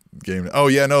goddamn game. Oh,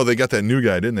 yeah, no, they got that new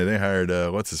guy, didn't they? They hired,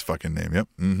 what's his fucking name? Yep.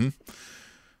 Mm-hmm.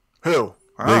 Who?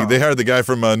 They hired the guy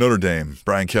from Notre Dame,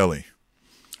 Brian Kelly.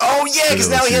 Oh, yeah, because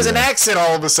now he has an accent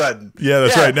all of a sudden. Yeah,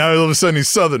 that's right. Now all of a sudden he's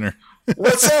Southerner.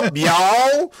 What's up,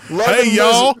 y'all? Hey,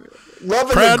 y'all.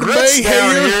 Loving Proud the grits to be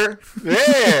down here.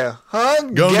 Yeah, huh?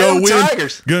 Go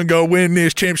Tigers. Gonna go win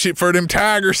this championship for them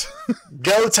Tigers.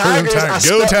 Go Tigers.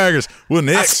 Go Tigers. Well,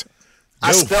 next.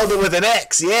 I spelled it with an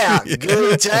X. Yeah.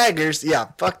 Go Tigers. Yeah.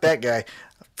 Fuck that guy.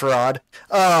 Fraud.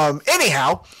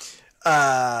 Anyhow,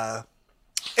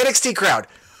 NXT crowd.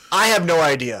 I have no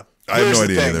idea. I have no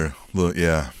idea either. Look,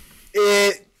 yeah.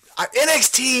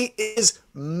 NXT is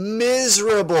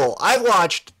miserable. I've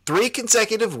watched 3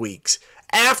 consecutive weeks.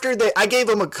 I gave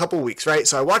them a couple weeks, right?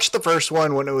 So I watched the first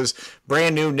one when it was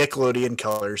brand new Nickelodeon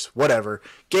colors, whatever.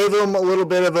 Gave them a little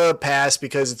bit of a pass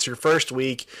because it's your first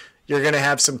week. You're going to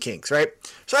have some kinks, right?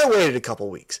 So I waited a couple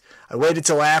weeks. I waited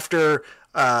till after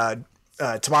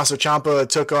Tommaso Ciampa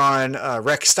took on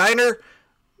Rex Steiner.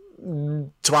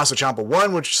 Tommaso Ciampa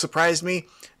won, which surprised me.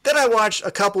 Then I watched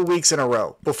a couple weeks in a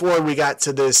row before we got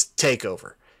to this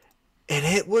takeover. And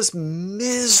it was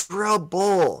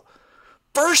miserable.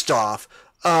 First off,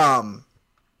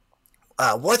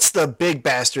 what's the big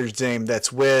bastard's name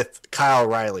that's with Kyle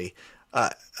O'Reilly?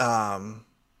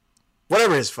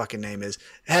 Whatever his fucking name is,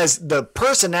 has the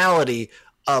personality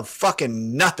of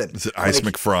fucking nothing. Is it Ice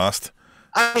McFrost?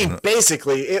 I mean,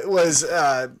 basically, it was,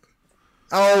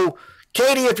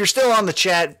 Katie, if you're still on the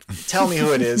chat, tell me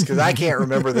who it is, because I can't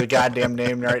remember the goddamn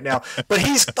name right now. But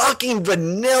he's fucking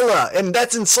vanilla, and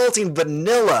that's insulting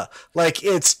vanilla. Like,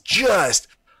 it's just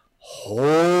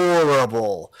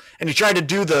horrible. And he tried to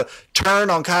do the turn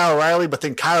on Kyle O'Reilly, but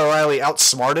then Kyle O'Reilly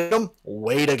outsmarted him.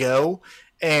 Way to go.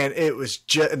 And it was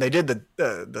just, and they did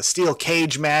the steel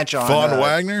cage match on Von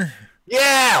Wagner.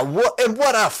 Yeah,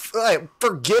 what a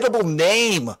forgettable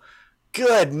name.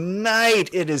 Good night.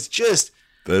 It is just.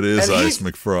 That is Ice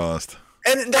McFrost.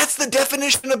 And that's the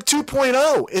definition of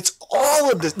 2.0. It's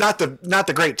all of this, not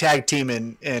the great tag team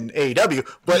in AEW,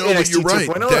 but no, NXT but you're right.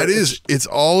 2.0. That is, it's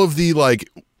all of the, like,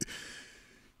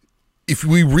 if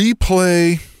we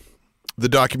replay the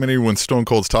documentary when Stone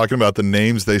Cold's talking about the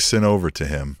names they sent over to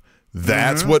him,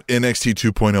 that's what NXT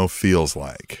 2.0 feels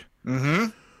like. Mm-hmm.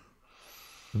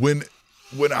 When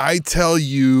I tell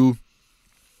you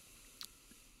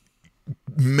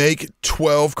make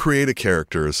 12 creative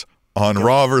characters on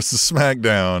Raw versus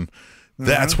SmackDown,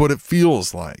 that's what it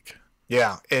feels like.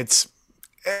 Yeah,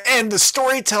 and the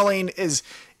storytelling is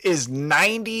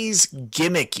 90s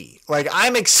gimmicky. Like,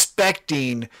 I'm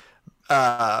expecting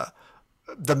the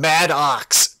Mad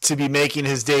Ox to be making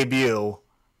his debut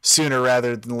sooner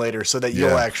rather than later, so that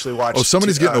you'll actually watch. Oh,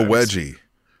 somebody's getting a wedgie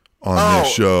on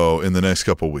this show in the next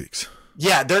couple weeks.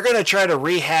 Yeah, they're going to try to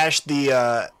rehash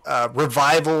the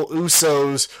Revival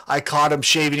Usos, I caught them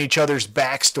shaving each other's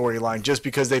back storyline just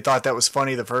because they thought that was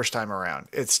funny the first time around.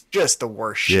 It's just the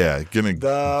worst shit. Yeah, going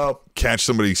to catch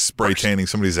somebody spray tanning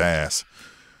somebody's ass.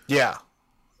 Yeah.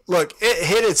 Look, it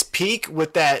hit its peak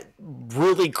with that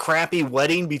really crappy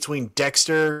wedding between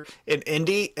Dexter and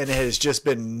Indy, and it has just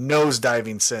been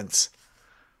nosediving since.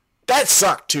 That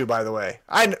sucked too, by the way.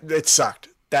 It sucked.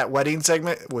 That wedding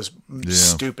segment was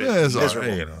stupid. Yeah, it's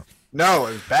miserable. all right, No,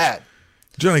 it was bad.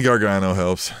 Johnny Gargano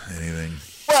helps anything.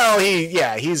 Well,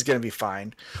 he's going to be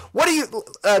fine. What do you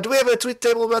do we have a tweet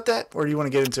table about that, or do you want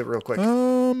to get into it real quick?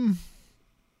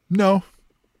 No.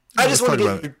 I just want to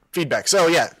get your feedback. So,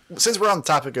 yeah, since we're on the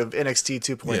topic of NXT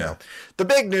 2.0, the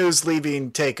big news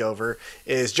leaving TakeOver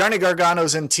is Johnny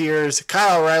Gargano's in tears.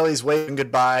 Kyle O'Reilly's waving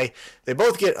goodbye. They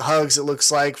both get hugs, it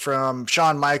looks like, from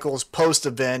Shawn Michaels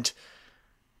post-event.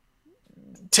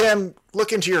 Tim,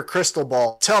 look into your crystal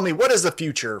ball. Tell me, what is the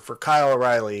future for Kyle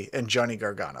O'Reilly and Johnny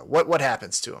Gargano? What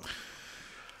happens to him?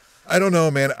 I don't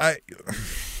know, man.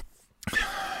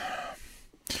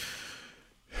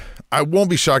 I won't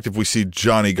be shocked if we see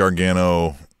Johnny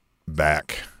Gargano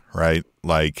back, right?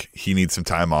 Like, he needs some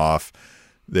time off.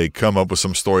 They come up with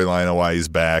some storyline of why he's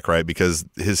back, right? Because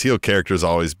his heel character has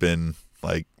always been,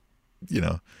 like, you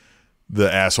know, the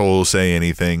asshole will say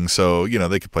anything. So, you know,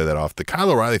 they could play that off. The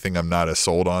Kyle O'Reilly thing I'm not as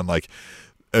sold on. Like,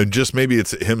 and just maybe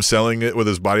it's him selling it with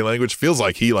his body language. Feels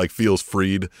like he, like, feels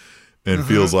freed and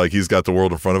feels like he's got the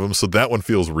world in front of him. So that one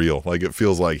feels real. Like, it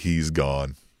feels like he's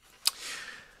gone.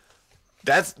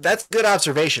 That's good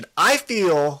observation. I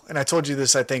feel, and I told you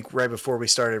this, I think, right before we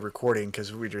started recording,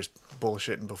 because we were just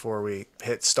bullshitting before we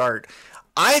hit start.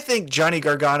 I think Johnny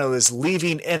Gargano is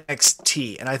leaving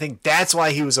NXT, and I think that's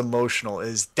why he was emotional,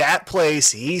 is that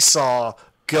place he saw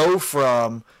go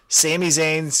from Sami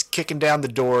Zayn's kicking down the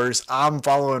doors, I'm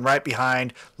following right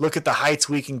behind, look at the heights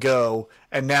we can go,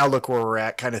 and now look where we're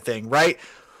at kind of thing, right?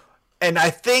 And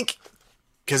I think,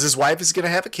 because his wife is going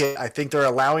to have a kid, I think they're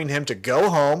allowing him to go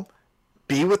home,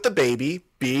 be with the baby,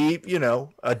 be, you know,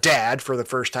 a dad for the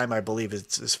first time. I believe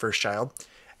it's his first child.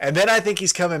 And then I think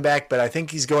he's coming back, but I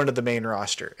think he's going to the main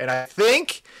roster. And I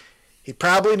think he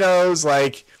probably knows,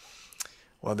 like,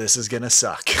 well, this is going to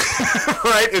suck,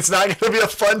 right? It's not going to be a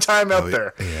fun time out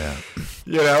there. Yeah.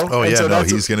 You know? Oh, and yeah, so no,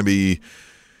 he's going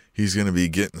to be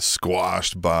getting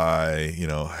squashed by, you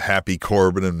know, Happy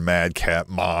Corbin and Madcap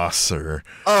Moss or.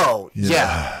 Oh,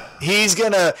 yeah. He's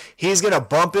gonna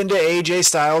bump into AJ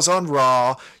Styles on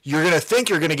Raw. You're gonna think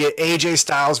you're gonna get AJ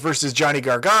Styles versus Johnny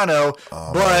Gargano,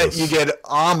 but you get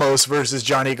Omos versus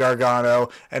Johnny Gargano,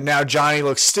 and now Johnny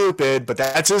looks stupid, but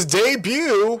that's his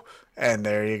debut, and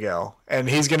there you go. And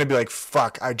he's gonna be like,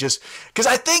 "Fuck!" Because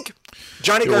I think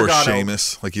Johnny Gargano, or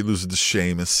Sheamus, like he loses to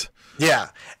Sheamus. Yeah,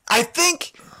 I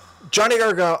think Johnny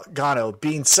Gargano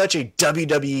being such a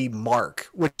WWE mark,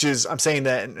 which is, I'm saying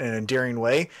that in an endearing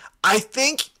way. I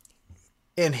think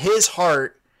in his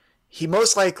heart, he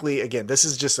most likely, again, this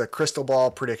is just a crystal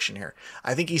ball prediction here.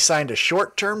 I think he signed a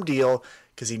short-term deal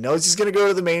because he knows he's going to go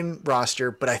to the main roster,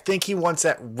 but I think he wants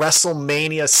that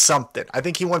WrestleMania something. I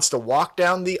think he wants to walk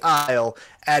down the aisle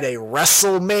at a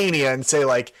WrestleMania and say,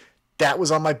 like, that was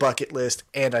on my bucket list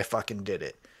and I fucking did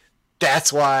it.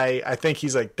 That's why I think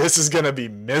he's like, this is going to be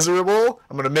miserable.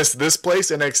 I'm going to miss this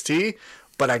place, NXT,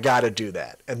 but I got to do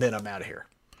that. And then I'm out of here.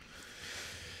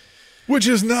 Which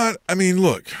is not, I mean,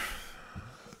 look,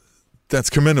 that's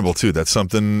commendable too. That's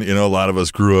something, you know, a lot of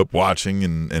us grew up watching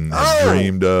and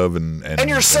dreamed of. And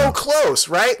you're so close,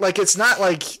 right? Like, it's not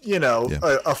like, you know,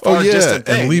 a far distant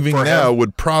thing. And leaving now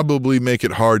would probably make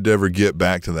it hard to ever get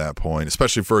back to that point,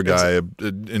 especially for a guy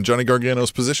in Johnny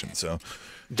Gargano's position. So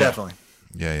definitely.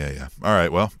 Yeah. All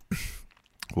right, well,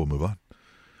 we'll move on.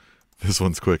 This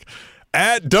one's quick.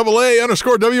 At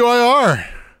 @AA_WIR.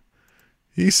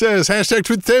 He says, #tweet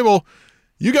the table.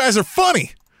 You guys are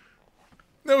funny.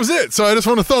 That was it. So I just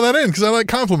want to throw that in because I like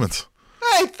compliments.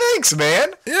 Hey, thanks, man.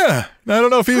 Yeah. Now, I don't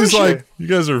know if he was like, you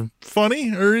guys are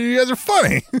funny or you guys are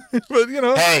funny. But, you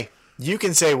know. Hey, you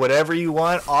can say whatever you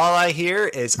want. All I hear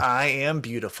is I am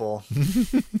beautiful.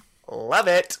 Love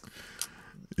it.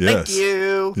 Yes. Thank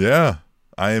you. Yeah.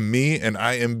 I am me and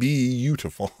I am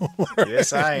beautiful. Right.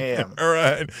 Yes, I am. All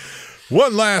right.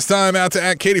 One last time out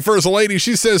to @Katie First Lady.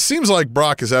 She says, seems like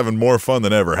Brock is having more fun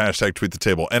than ever. #tweet the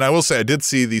table. And I will say, I did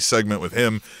see the segment with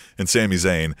him and Sami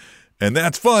Zayn, and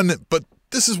that's fun. But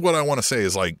this is what I want to say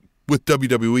is, like, with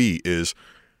WWE is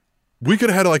we could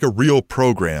have had like a real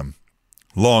program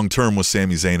long term with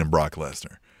Sami Zayn and Brock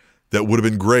Lesnar that would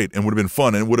have been great and would have been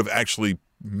fun and would have actually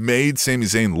made Sami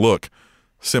Zayn look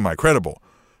semi-credible.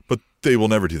 But they will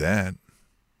never do that.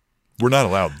 We're not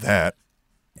allowed that.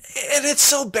 And it's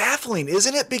so baffling,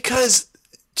 isn't it? Because,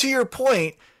 to your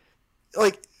point,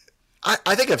 like,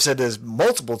 I think I've said this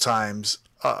multiple times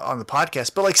on the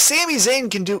podcast, but, like, Sami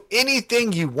Zayn can do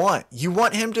anything you want. You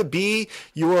want him to be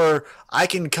your I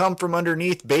can come from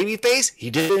underneath babyface. He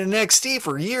did it in NXT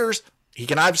for years. He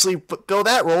can obviously fill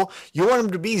that role. You want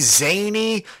him to be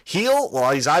zany heel?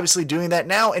 Well, he's obviously doing that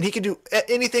now, and he can do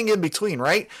anything in between,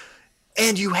 right?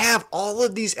 And you have all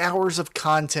of these hours of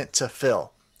content to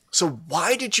fill. So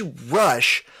why did you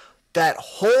rush that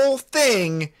whole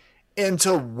thing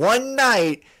into one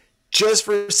night just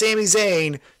for Sami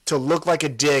Zayn to look like a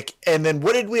dick? And then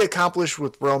what did we accomplish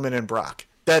with Roman and Brock?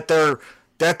 That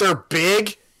they're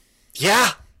big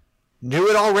Yeah, knew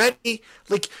it already.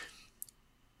 Like,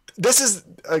 this is,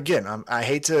 again, I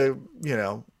hate to,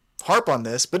 harp on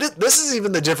this, but this is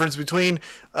even the difference between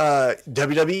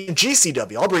WWE and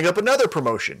GCW. I'll bring up another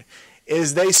promotion.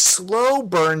 Is they slow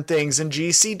burn things in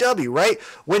GCW, right?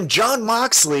 When Jon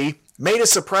Moxley made a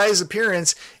surprise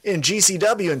appearance in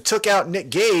GCW and took out Nick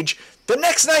Gage, the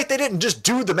next night they didn't just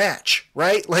do the match,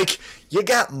 right? Like, you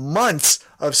got months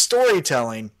of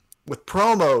storytelling with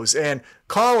promos and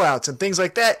call-outs and things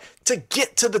like that to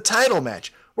get to the title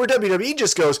match. Where WWE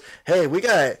just goes, hey, we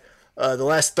got the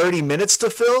last 30 minutes to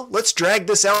fill. Let's drag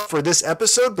this out for this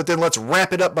episode, but then let's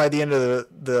wrap it up by the end of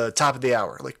the top of the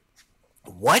hour. Like,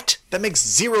 what? That makes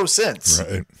zero sense.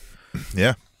 Right.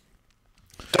 Yeah.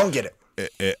 Don't get it.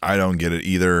 I don't get it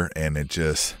either, and it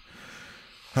just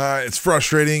it's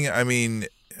frustrating. I mean,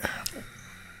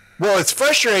 well, it's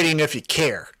frustrating if you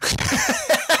care.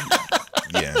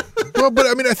 Yeah. Well, but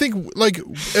I mean, I think like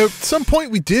at some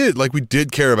point we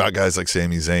did care about guys like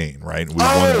Sami Zayn, right? We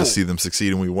wanted to see them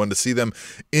succeed, and we wanted to see them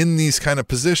in these kind of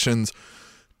positions,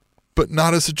 but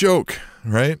not as a joke,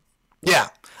 right? Yeah.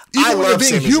 Even when they're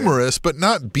being humorous, but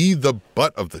not be the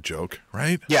butt of the joke,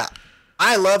 right? Yeah.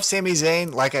 I love Sami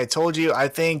Zayn. Like I told you, I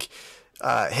think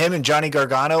him and Johnny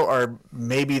Gargano are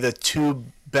maybe the two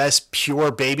best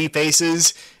pure baby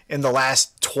faces in the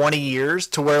last 20 years,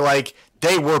 to where like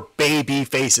they were baby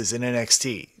faces in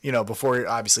NXT, before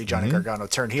obviously Johnny Gargano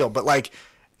turned heel. But like,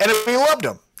 and we loved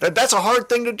them. That's a hard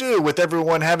thing to do with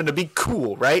everyone having to be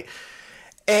cool, right?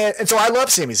 And so I love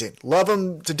Sami Zayn. Love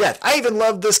him to death. I even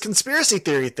love this conspiracy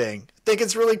theory thing. Think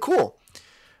it's really cool.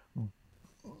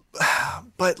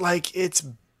 But like, it's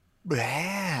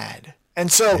bad.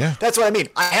 And so that's what I mean.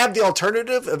 I have the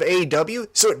alternative of AEW,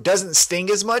 so it doesn't sting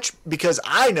as much, because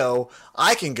I know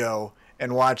I can go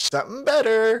and watch something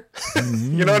better.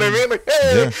 You know what I mean? Like,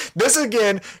 hey, this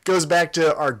again goes back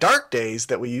to our dark days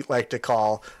that we like to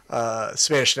call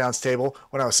Spanish Announce Table,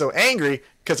 when I was so angry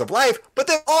because of life, but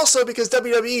then also because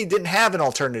WWE didn't have an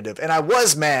alternative. And I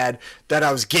was mad that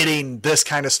I was getting this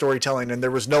kind of storytelling and there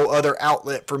was no other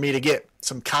outlet for me to get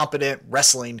some competent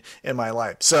wrestling in my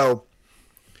life. So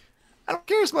I don't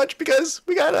care as much, because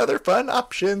we got other fun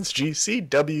options.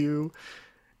 GCW,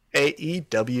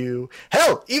 AEW.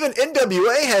 Hell, even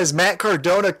NWA has Matt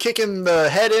Cardona kicking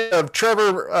the head in of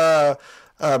Trevor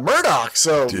Murdoch,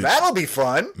 so dude, that'll be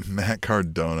fun. Matt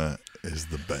Cardona is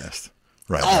the best.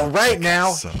 Right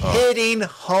now, hitting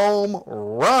home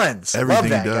runs. Everything Love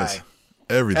that he does. Guy.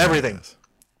 Everything. He does.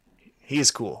 He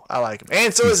is cool. I like him.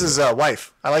 And so is his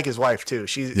wife. I like his wife, too.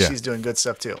 She's doing good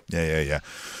stuff, too. Yeah.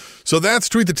 So that's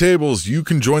Tweet the Tables. You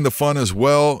can join the fun as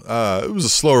well. It was a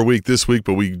slower week this week,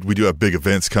 but we do have big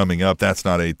events coming up. That's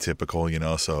not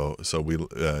atypical, so we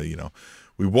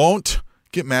we won't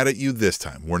get mad at you this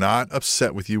time. We're not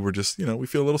upset with you. We're just, we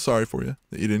feel a little sorry for you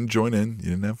that you didn't join in. You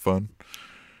didn't have fun.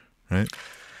 Right?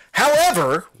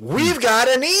 However, we've got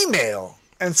an email.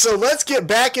 And so let's get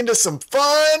back into some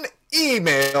fun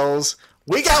emails.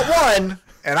 We got one,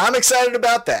 and I'm excited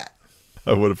about that.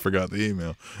 I would have forgot the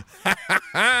email.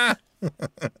 I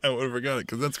would have forgot it,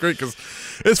 because that's great, because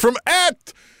it's from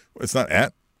it's not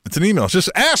it's an email. It's just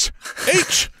Ash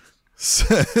H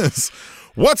says,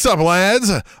 "What's up,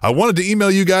 lads? I wanted to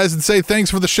email you guys and say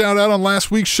thanks for the shout out on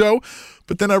last week's show,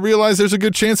 but then I realized there's a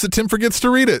good chance that Tim forgets to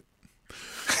read it.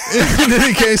 In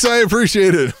any case, I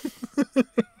appreciate it."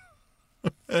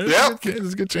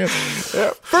 There's a good chance.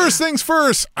 Yep. First things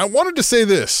first, I wanted to say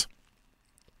this.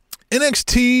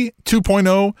 NXT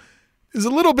 2.0 is a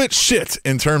little bit shit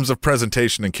in terms of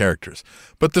presentation and characters,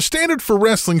 but the standard for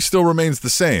wrestling still remains the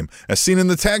same, as seen in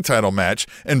the tag title match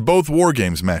and both War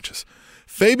Games matches.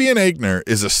 Fabian Aichner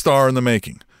is a star in the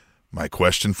making. My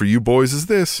question for you boys is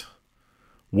this: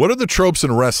 what are the tropes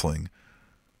in wrestling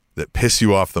that piss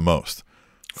you off the most?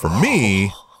 For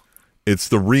me, it's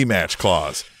the rematch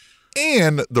clause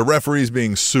and the referees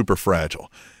being super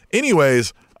fragile.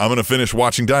 Anyways, I'm going to finish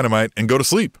watching Dynamite and go to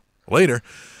sleep. Later.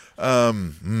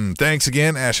 Thanks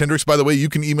again, Ash Hendricks. By the way, you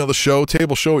can email the show,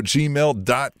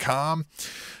 tableshow@gmail.com.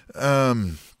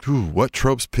 What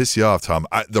tropes piss you off, Tom?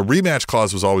 The rematch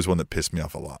clause was always one that pissed me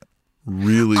off a lot.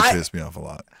 Really pissed me off a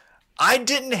lot. I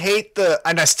didn't hate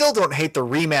and I still don't hate the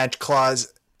rematch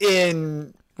clause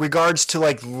in regards to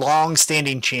like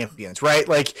long-standing champions, right?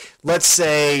 Like, let's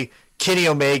say Kenny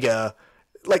Omega.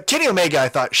 Like, Kenny Omega, I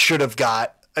thought should have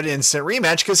got an instant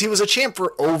rematch because he was a champ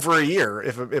for over a year,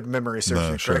 if memory serves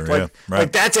me correct. Like, right.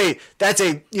 Like that's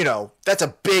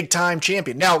a big time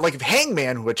champion. Now, like if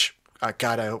Hangman, which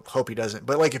God, I hope he doesn't,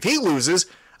 but like if he loses,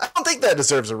 I don't think that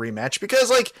deserves a rematch, because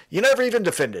like you never even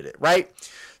defended it, right?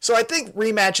 So I think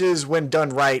rematches, when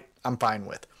done right, I'm fine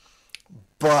with.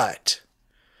 But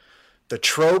the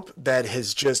trope that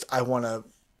has just, I want to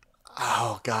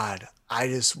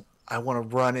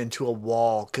run into a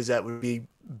wall because that would be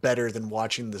better than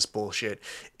watching this bullshit,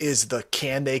 is the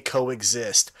can they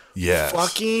coexist? Yes.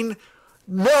 Fucking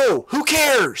no. Who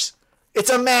cares? It's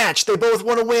a match. They both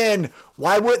want to win.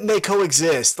 Why wouldn't they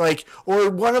coexist? Like, or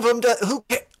one of them does.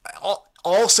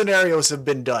 All scenarios have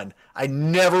been done. I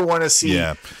never want to see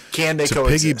can they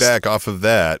coexist. To piggyback off of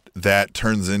that, that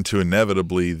turns into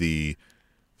inevitably the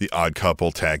Odd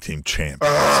Couple tag team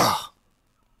champions.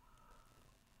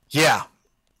 Yeah.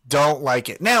 Don't like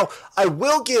it. Now, I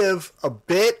will give a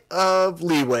bit of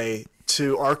leeway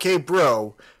to RK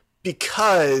Bro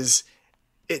because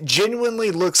it genuinely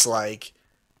looks like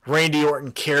Randy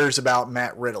Orton cares about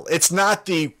Matt Riddle. It's not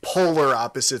the polar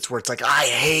opposites where it's like, I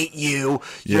hate you.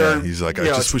 Yeah, he's like, I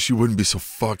just wish you wouldn't be so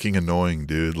fucking annoying,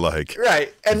 dude. Like,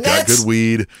 right. And got good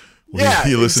weed. Yeah,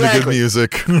 you listen to good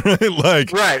music, right?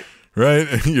 Like, right.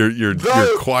 You're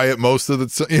quiet most of the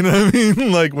time. You know what I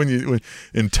mean? Like when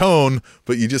in tone,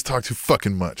 but you just talk too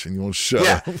fucking much and you won't shut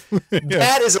up.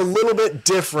 That is a little bit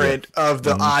different of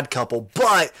the Odd Couple,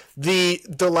 but the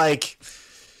like.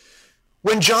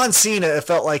 When John Cena, it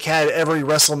felt like, had every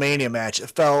WrestleMania match,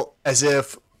 it felt as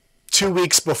if 2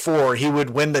 weeks before he would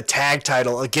win the tag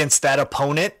title against that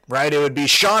opponent, right? It would be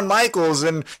Shawn Michaels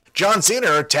and John Cena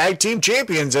are tag team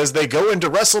champions as they go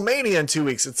into WrestleMania in 2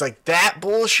 weeks. It's like that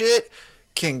bullshit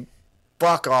can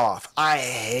fuck off. I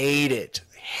hate it.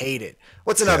 Hate it.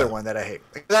 What's another one that I hate?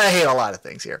 I hate a lot of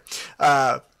things here.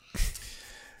 I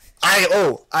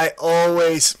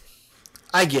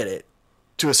get it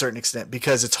to a certain extent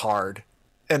because it's hard.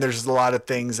 And there's a lot of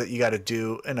things that you got to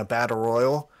do in a battle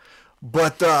royal.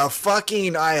 But the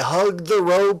fucking, I hug the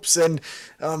ropes and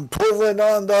I'm pulling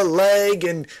on the leg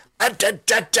and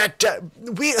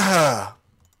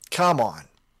come on.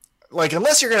 Like,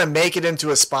 unless you're going to make it into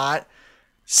a spot,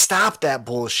 stop that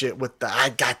bullshit with the, I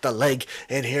got the leg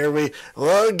and here we,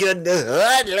 oh goodness.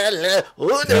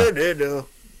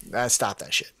 Stop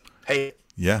that shit. Hey.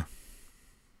 Yeah.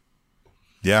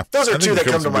 Yeah. Those are two that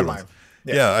come to my mind.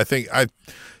 Yeah, I think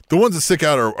the ones that stick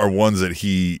out are ones that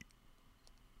he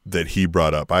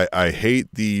brought up. I hate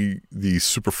the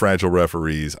super fragile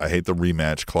referees. I hate the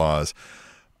rematch clause.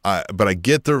 But I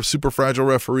get the super fragile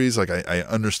referees. Like I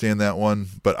understand that one.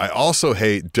 But I also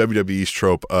hate WWE's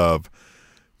trope of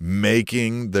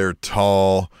making their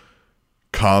tall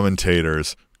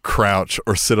commentators crouch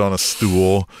or sit on a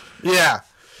stool. Yeah.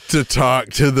 To talk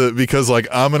to because like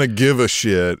I'm gonna give a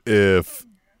shit if,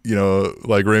 you know,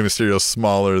 like Rey Mysterio's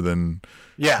smaller than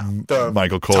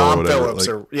Michael Cole Tom or whatever. Phillips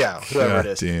like, or whoever it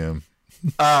is. Damn.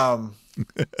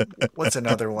 What's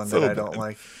another one that I don't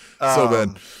like? So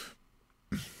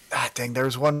bad. Dang, there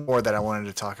was one more that I wanted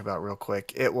to talk about real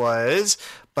quick. It was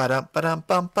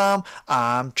ba-dum-ba-dum-bum-bum.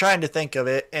 I'm trying to think of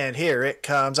it, and here it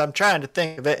comes. I'm trying to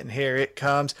think of it, and here it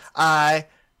comes. I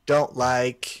don't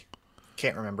like.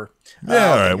 Can't remember. Yeah,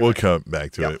 all right. We'll come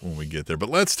back to it when we get there. But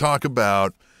let's talk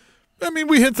about. I mean,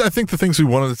 we hit, I think, the things we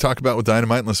wanted to talk about with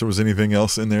Dynamite, unless there was anything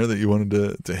else in there that you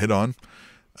wanted to hit on.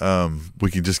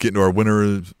 We could just get into our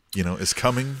winner, is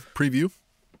coming preview.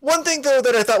 One thing, though,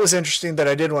 that I thought was interesting that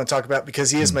I did want to talk about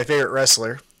because he is my favorite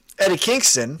wrestler, Eddie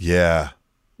Kingston. Yeah.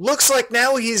 Looks like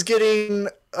now he's getting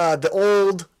the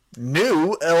old,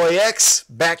 new LAX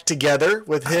back together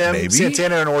with him, maybe.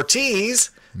 Santana and Ortiz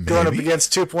going up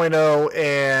against 2.0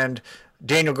 and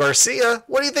Daniel Garcia.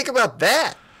 What do you think about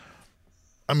that?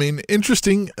 I mean,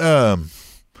 interesting. I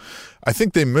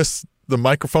think they missed the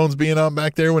microphones being on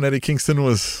back there when Eddie Kingston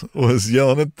was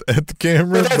yelling at the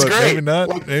camera, but great.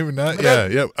 maybe not.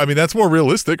 Yeah. I mean, that's more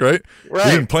realistic, right? Right.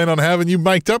 We didn't plan on having you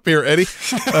mic'd up here, Eddie.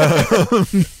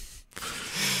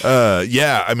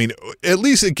 Yeah. I mean, at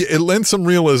least it lends some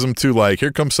realism to, like,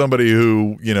 here comes somebody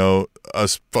who,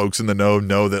 us folks in the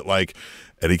know that, like,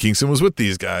 Eddie Kingston was with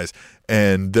these guys,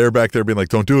 and they're back there being like,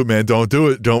 "Don't do it, man! Don't do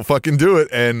it! Don't fucking do it!"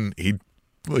 And he.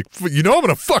 Like, I'm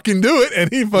gonna fucking do it,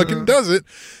 and he fucking does it,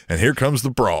 and here comes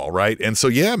the brawl, right? And so,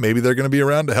 yeah, maybe they're gonna be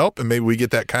around to help, and maybe we get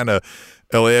that kind of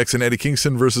LAX and Eddie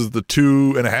Kingston versus the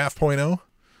 2.5.0.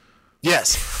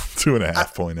 Yes,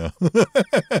 2.5.0.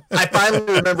 I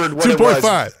finally remembered what 2.5. It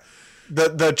was.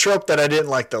 The trope that I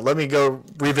didn't like, though. Let me go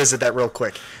revisit that real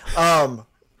quick.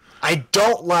 I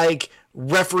don't like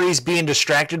referees being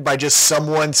distracted by just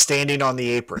someone standing on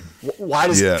the apron. Why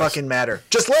does it fucking matter?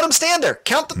 Just let them stand there.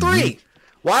 Count the 3.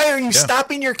 Why are you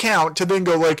stopping your count to then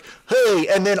go like, hey,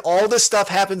 and then all this stuff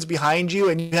happens behind you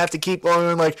and you have to keep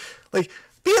going like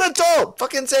be an adult.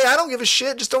 Fucking say, I don't give a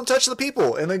shit. Just don't touch the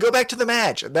people. And then go back to the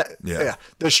match. The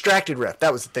distracted ref.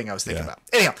 That was the thing I was thinking about.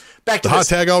 Anyhow, back to the hot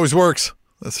tag always works.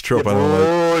 That's a trope I don't like.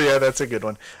 Oh yeah, that's a good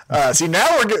one. See, now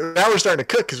we're starting to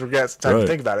cook because we've got some time to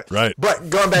think about it. Right. But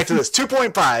going back to this,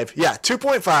 2.5. Yeah,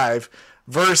 2.5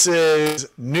 versus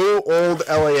new old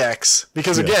LAX.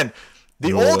 Because again,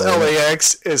 the old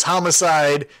LAX is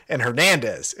Homicide and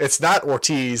Hernandez. It's not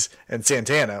Ortiz and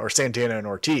Santana or Santana and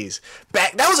Ortiz.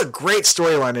 That was a great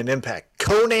storyline in Impact.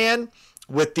 Conan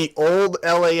with the old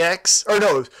LAX, or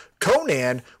no,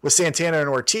 Conan with Santana and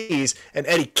Ortiz, and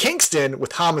Eddie Kingston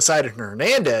with Homicide and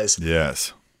Hernandez.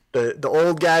 Yes. The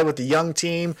old guy with the young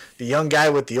team, the young guy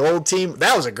with the old team.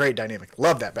 That was a great dynamic.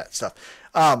 Love that stuff.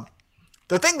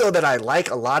 The thing, though, that I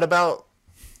like a lot about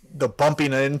the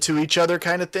bumping into each other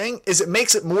kind of thing is it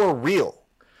makes it more real.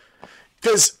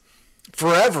 Because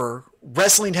forever,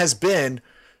 wrestling has been,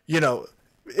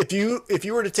 if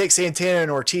you were to take Santana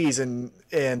and Ortiz and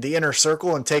the Inner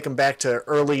Circle and take them back to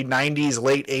early 90s,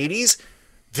 late 80s,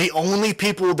 the only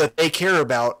people that they care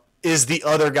about is the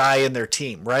other guy in their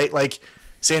team, right? Like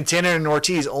Santana and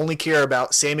Ortiz only care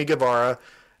about Sammy Guevara,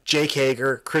 Jake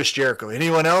Hager, Chris Jericho.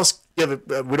 Anyone else, we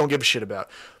don't give a shit about.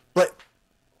 But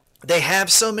they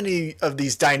have so many of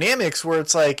these dynamics where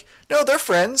it's like, no, they're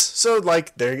friends, so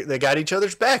like they got each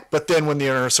other's back. But then when the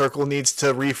Inner Circle needs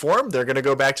to reform, they're going to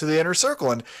go back to the Inner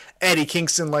Circle. And Eddie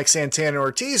Kingston likes Santana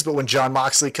Ortiz, but when John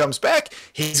Moxley comes back,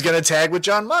 he's going to tag with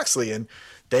John Moxley, and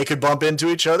they could bump into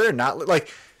each other. Not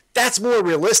like that's more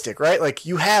realistic, right? Like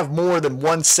you have more than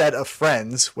one set of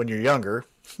friends when you're younger,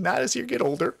 not as you get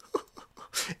older.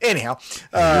 Anyhow,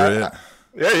 yeah,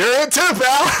 you're it too,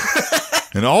 pal.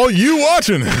 And all you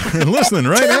watching and listening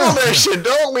right now. Nation,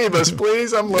 don't leave us,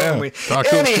 please. I'm lonely.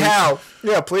 Anyhow,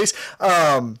 please.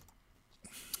 But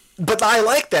I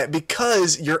like that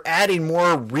because you're adding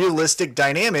more realistic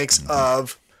dynamics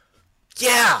of,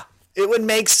 it would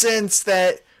make sense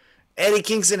that Eddie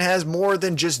Kingston has more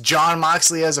than just John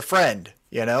Moxley as a friend,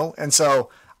 And so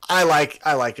I like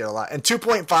it a lot. And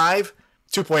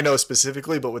 2.0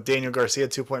 specifically, but with Daniel Garcia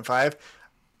 2.5,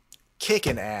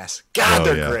 kicking ass. God,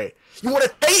 they're great. You want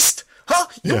a taste? Huh?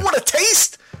 You want a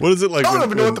taste? What is it like? I don't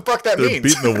even know what the fuck that they're means.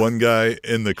 Beating the one guy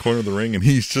in the corner of the ring, and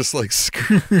he's just like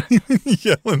screaming,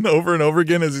 yelling over and over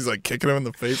again as he's like kicking him in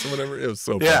the face or whatever. It was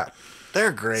so fun. Yeah,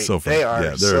 they're great. So fun. They are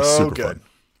they're so super good. Fun.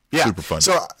 Yeah, super fun.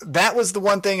 So that was the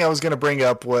one thing I was going to bring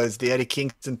up was the Eddie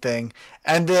Kingston thing,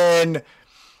 and then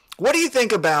what do you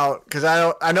think about? Because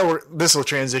I know this will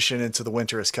transition into the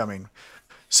winter is coming.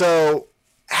 So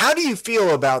how do you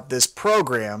feel about this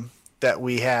program that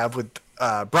we have with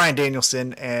Bryan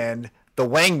Danielson and the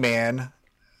Wangman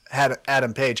had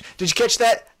Adam Page? Did you catch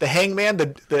that? The Hangman,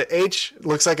 the H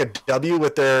looks like a W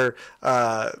with their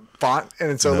font,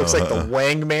 and so it looks like the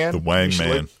Wangman. The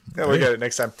Wangman. Look at it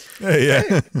next time.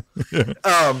 Yeah.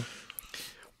 What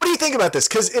do you think about this?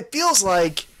 Because it feels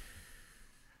like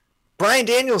Bryan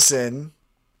Danielson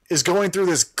is going through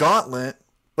this gauntlet,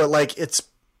 but like it's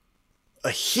a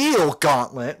heel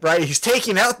gauntlet, right? He's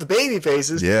taking out the baby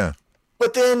faces. Yeah.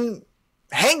 But then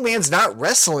Hangman's not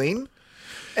wrestling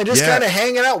and just kind of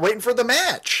hanging out waiting for the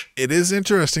match. It is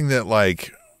interesting that,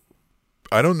 like,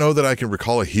 I don't know that I can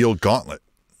recall a heel gauntlet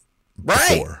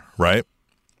before, right?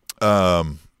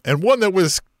 And one that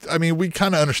was, I mean, we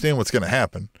kind of understand what's going to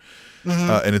happen.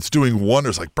 And it's doing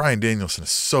wonders. Like, Bryan Danielson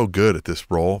is so good at this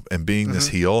role and being this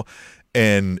heel.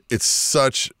 And it's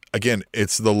such, again,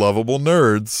 it's the lovable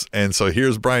nerds. And so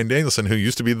here's Bryan Danielson, who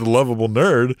used to be the lovable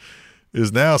nerd,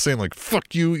 is now saying, like,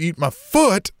 fuck you, eat my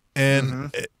foot.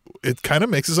 And it kind of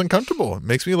makes us uncomfortable. It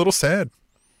makes me a little sad.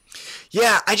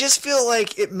 Yeah, I just feel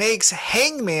like it makes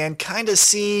Hangman kind of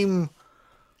seem,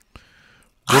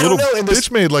 I don't know. Bitch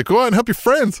made, like, go out and help your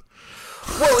friends.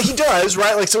 Well, he does,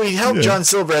 right? Like, so he helped John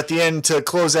Silver at the end to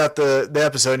close out the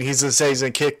episode, and he's going to say he's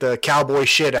going to kick the cowboy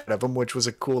shit out of him, which was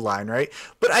a cool line, right?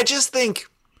 But I just think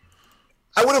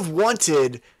I would have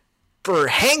wanted for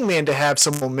Hangman to have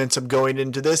some momentum going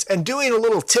into this and doing a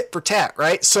little tit for tat,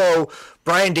 right? So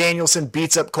Bryan Danielson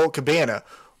beats up Colt Cabana.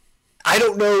 I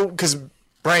don't know, because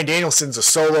Bryan Danielson's a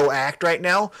solo act right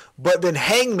now, but then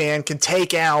Hangman can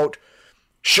take out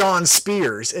Shawn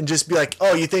Spears and just be like,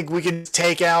 oh, you think we can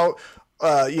take out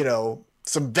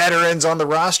some veterans on the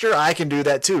roster? I can do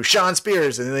that too. Shawn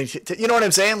Spears. And then, you know what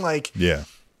I'm saying? Like, yeah,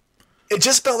 it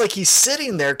just felt like he's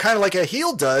sitting there kind of like a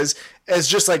heel does, as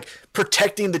just like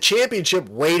protecting the championship,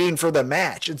 waiting for the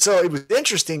match. And so it was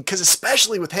interesting because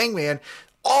especially with Hangman,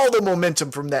 all the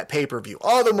momentum from that pay-per-view,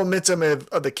 all the momentum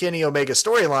of the Kenny Omega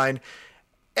storyline.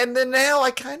 And then now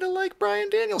I kind of like Bryan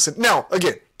Danielson. Now,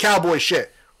 again, cowboy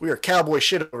shit. We are cowboy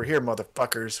shit over here,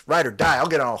 motherfuckers. Ride or die. I'll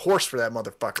get on a horse for that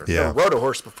motherfucker. Yeah. Never rode a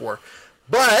horse before.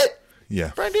 But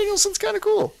yeah, Bryan Danielson's kind of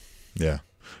cool. Yeah.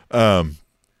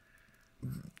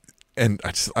 And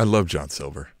I love John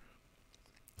Silver.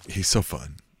 he's so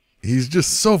fun. He's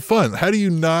just so fun. How do you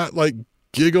not like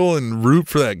giggle and root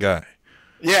for that guy?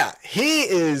 Yeah, he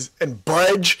is. And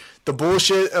Budge, the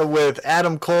bullshit with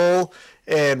Adam Cole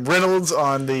and Reynolds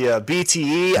on the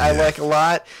BTE, I like a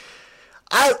lot.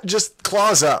 I just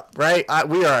claws up, right?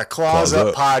 We are a claws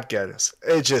up podcast.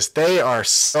 It just, they are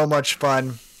so much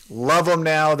fun. Love them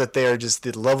now that they are just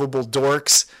the lovable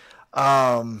dorks.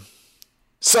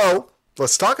 So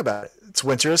let's talk about it. It's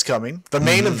Winter is Coming. The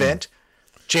main event,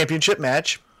 championship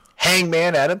match,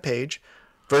 Hangman Adam Page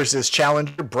versus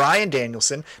challenger Bryan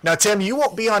Danielson. Now, Tim, you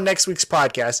won't be on next week's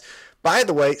podcast. By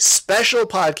the way, special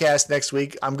podcast next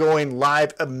week. I'm going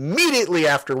live immediately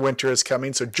after Winter is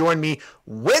Coming. So join me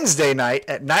Wednesday night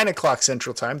at 9 o'clock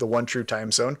Central Time, the one true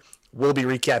time zone. We'll be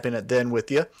recapping it then with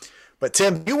you. But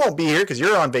Tim, you won't be here because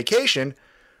you're on vacation.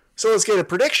 So let's get a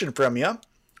prediction from you.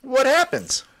 What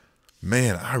happens?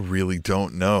 Man, I really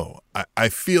don't know. I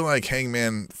feel like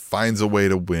Hangman finds a way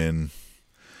to win,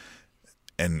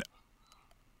 and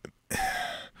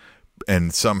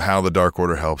somehow the Dark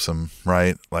Order helps him,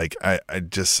 right? Like, I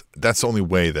just, that's the only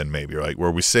way then maybe, like,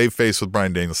 where we save face with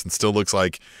Bryan Danielson still looks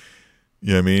like,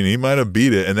 you know what I mean? He might have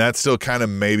beat it, and that still kind of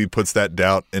maybe puts that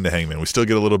doubt into Hangman. We still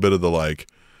get a little bit of the, like,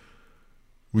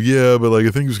 well, yeah, but, like,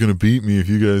 I think he was going to beat me if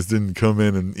you guys didn't come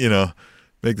in and, you know,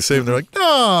 make the save. And they're like,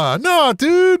 nah,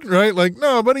 dude, right? Like,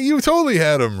 no, buddy, you totally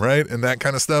had him, right? And that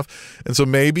kind of stuff. And so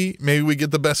maybe we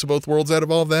get the best of both worlds out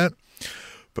of all of that.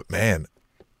 But, man,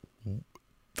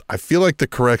 I feel like the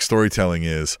correct storytelling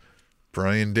is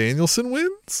Bryan Danielson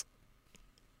wins.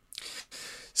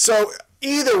 So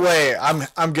either way,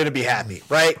 I'm going to be happy,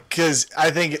 right? Because I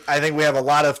think we have a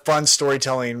lot of fun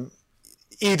storytelling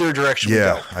either direction we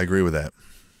go. Yeah, I agree with that.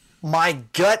 My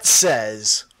gut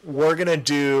says we're going to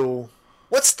do,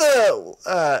 what's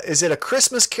the, is it A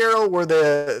Christmas Carol where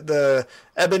the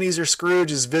Ebenezer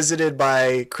Scrooge is visited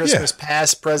by Christmas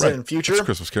past, present, and future? It's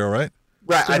Christmas Carol, right?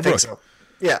 Right, I think so.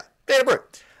 Yeah, Dana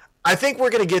Brooke. I think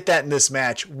we're going to get that in this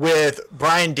match with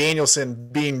Bryan Danielson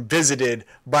being visited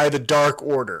by the Dark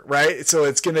Order, right? So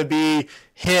it's going to be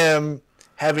him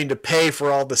having to pay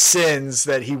for all the sins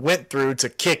that he went through to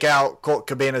kick out Colt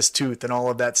Cabana's tooth and all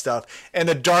of that stuff. And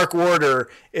the Dark Order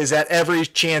is at every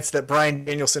chance that Bryan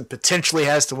Danielson potentially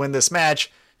has to win this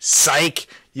match. Psych,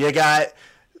 you got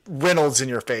Reynolds in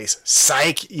your face.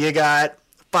 Psych, you got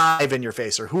Five in your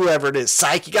face, or whoever it is.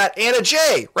 Psych, you got Anna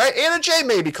Jay, right? Anna Jay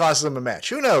maybe costs them a match.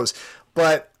 Who knows?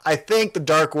 But I think the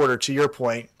Dark Order, to your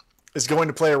point, is going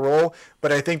to play a role,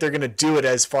 but I think they're going to do it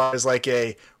as far as like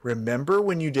a, remember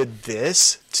when you did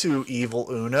this to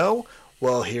Evil Uno?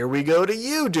 Well, here we go to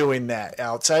you doing that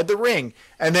outside the ring.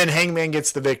 And then Hangman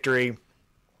gets the victory.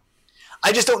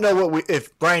 I just don't know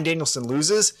if Bryan Danielson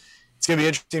loses. It's going to be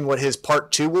interesting what his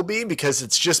part 2 will be, because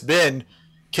it's just been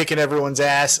kicking everyone's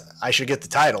ass. I should get the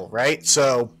title, right?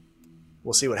 So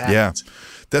we'll see what happens. Yeah,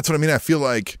 that's what I mean. I feel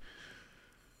like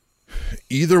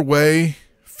either way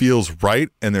feels right,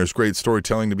 and there's great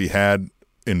storytelling to be had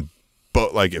in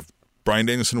both. Like, if Bryan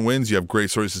Danielson wins, you have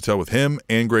great stories to tell with him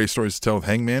and great stories to tell with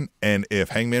Hangman. And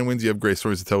if Hangman wins, you have great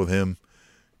stories to tell with him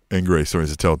and great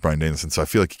stories to tell with Bryan Danielson. So I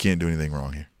feel like you can't do anything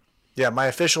wrong here. Yeah, my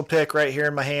official pick right here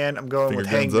in my hand, I'm going with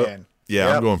Hangman. Yeah,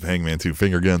 yep. I'm going for Hangman too.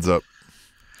 Finger guns up.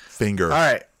 All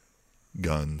right.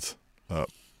 Guns up.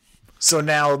 So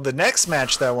now the next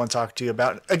match that I want to talk to you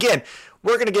about, again,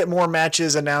 we're going to get more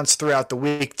matches announced throughout the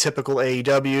week. Typical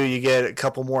AEW, you get a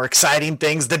couple more exciting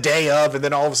things the day of, and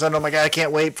then all of a sudden, oh my God, I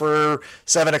can't wait for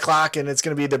 7 o'clock, and it's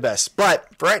going to be the best. But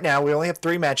for right now, we only have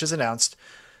 3 matches announced.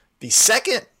 The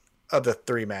second of the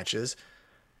 3 matches,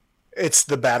 it's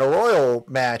the Battle Royal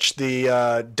match,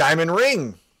 the Diamond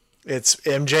Ring. It's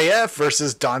MJF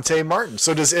versus Dante Martin.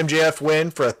 So does MJF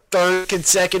win for a 3rd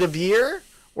consecutive year?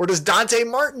 Or does Dante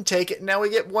Martin take it and now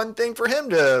we get one thing for him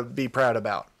to be proud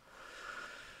about?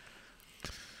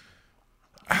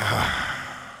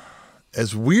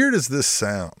 As weird as this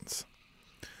sounds,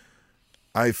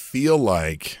 I feel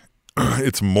like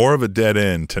it's more of a dead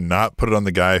end to not put it on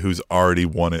the guy who's already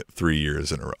won it 3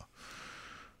 years in a row.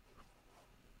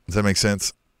 Does that make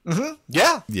sense? Mm-hmm.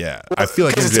 Yeah. Yeah. I feel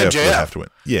like MJF would have to win.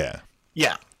 Yeah.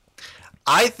 Yeah.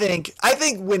 I think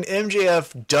when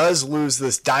MJF does lose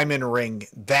this diamond ring,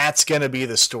 that's going to be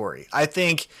the story. I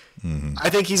think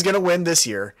he's going to win this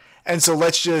year. And so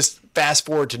let's just fast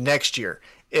forward to next year.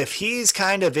 If he's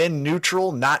kind of in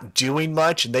neutral, not doing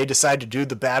much, and they decide to do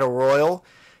the Battle Royal,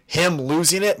 him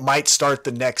losing it might start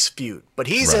the next feud. But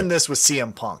he's in this with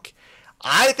CM Punk.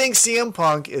 I think CM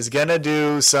Punk is going to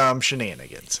do some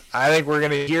shenanigans. I think we're going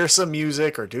to hear some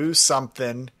music or do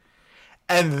something.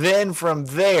 And then from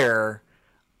there,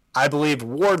 I believe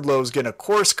Wardlow's going to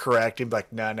course correct and be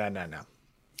like, no.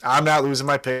 I'm not losing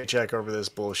my paycheck over this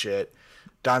bullshit.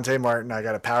 Dante Martin, I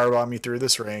got to powerbomb you through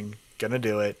this ring. Gonna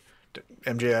do it.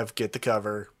 MJF, get the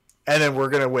cover. And then we're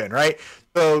going to win, right?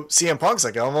 So CM Punk's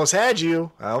like, I almost had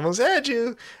you.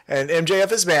 And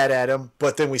MJF is mad at him,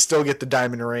 but then we still get the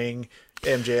diamond ring.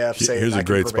 MJF saying, here's a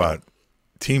great spot.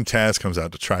 Team Taz comes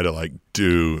out to try to like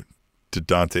do to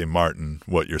Dante Martin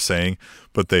what you're saying,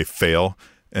 but they fail.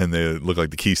 And they look like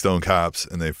the Keystone Cops,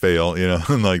 and they fail,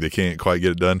 and like they can't quite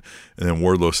get it done. And then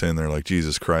Wardlow's saying they're like,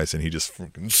 Jesus Christ, and he just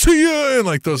fucking see ya, and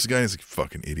like those guys, like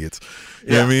fucking idiots.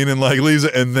 You know what I mean? And like leaves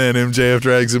it, and then MJF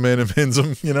drags him in and pins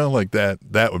him, like that.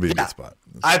 That would be a good spot.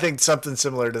 I think something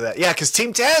similar to that. Yeah, because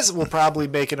Team Taz will probably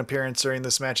make an appearance during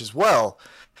this match as well.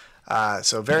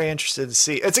 So very interested to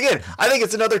see. I think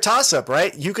it's another toss-up,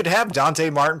 right? You could have Dante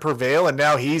Martin prevail, and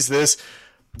now he's this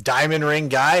diamond ring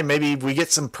guy, and maybe we get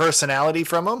some personality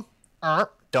from him.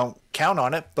 Don't count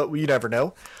on it, but you never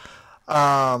know.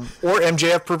 Or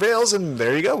MJF prevails, and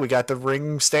there you go. We got the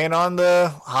ring staying on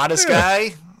the hottest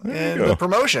guy in the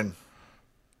promotion.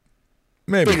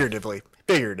 Maybe. Figuratively.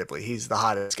 He's the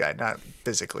hottest guy, not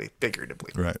physically,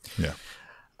 figuratively. Right, yeah.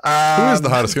 Who is the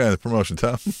hottest guy in the promotion,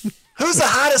 Tom? Who's the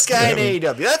hottest guy in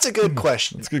AEW? That's a good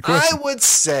question. That's a good question. I would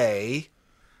say,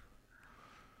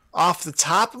 off the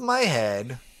top of my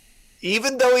head,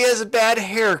 even though he has a bad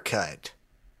haircut,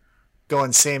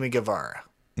 going Sammy Guevara.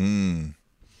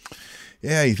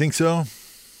 Yeah, you think so?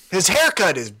 His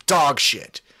haircut is dog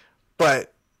shit,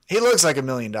 but he looks like $1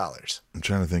 million. I'm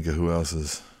trying to think of who else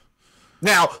is.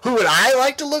 Now, who would I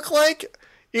like to look like?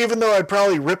 Even though I'd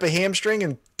probably rip a hamstring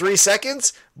in 3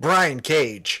 seconds? Brian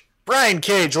Cage. Brian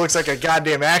Cage looks like a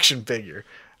goddamn action figure.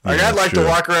 Like, I'd like to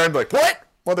walk around and be like, what?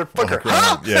 Motherfucker,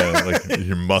 huh? Yeah, like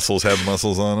your muscles have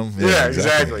muscles on them. Yeah,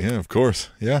 exactly. Yeah, of course.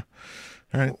 Yeah.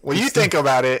 All right. Well, you think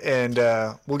about it, and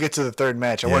we'll get to the third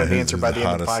match. I want an answer by the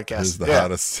end of the podcast. Who's the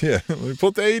hottest? Yeah. Let me pull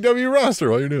up the AEW roster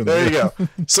while you're doing that. There you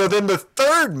go. So then the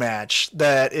third match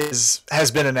that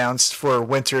has been announced for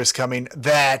Winter is Coming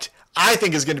that I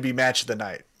think is going to be match of the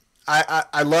night.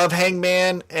 I love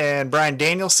Hangman and Bryan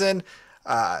Danielson.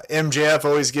 MJF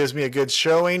always gives me a good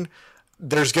showing.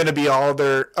 There's going to be all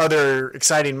their other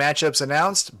exciting matchups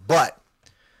announced, but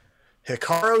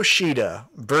Hikaru Shida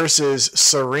versus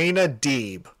Serena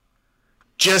Deeb,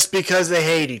 just because they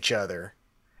hate each other,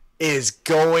 is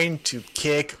going to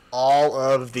kick all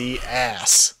of the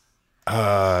ass.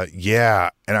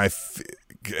 Yeah, and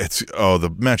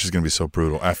the match is going to be so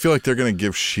brutal. I feel like they're going to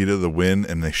give Shida the win,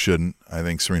 and they shouldn't. I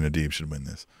think Serena Deeb should win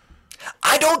this.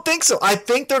 I don't think so. I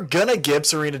think they're going to give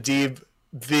Serena Deeb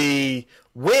the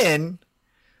win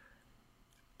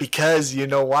because you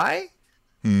know why?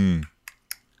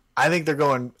 I think they're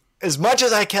going, as much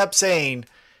as I kept saying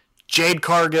Jade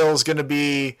Cargill is going to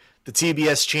be the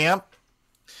TBS champ,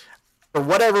 for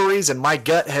whatever reason, my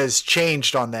gut has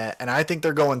changed on that, and I think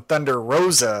they're going Thunder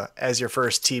Rosa as your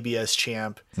first TBS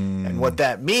champ. And what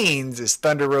that means is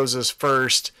Thunder Rosa's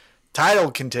first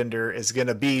title contender is going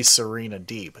to be Serena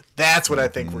Deeb. That's what I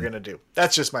think we're going to do.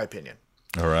 That's just my opinion.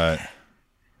 All right.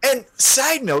 And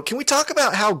side note, can we talk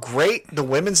about how great the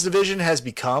women's division has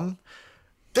become?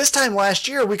 This time last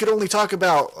year, we could only talk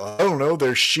about, I don't know,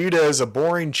 there's Shida as a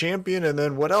boring champion, and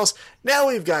then what else? Now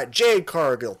we've got Jade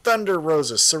Cargill, Thunder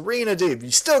Rosa, Serena Deeb. You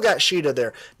still got Shida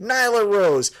there. Nyla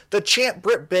Rose, the champ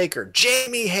Britt Baker,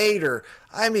 Jamie Hayter.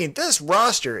 I mean, this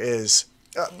roster is...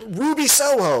 Ruby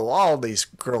Soho. All these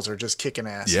girls are just kicking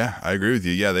ass. Yeah, I agree with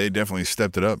you. Yeah, they definitely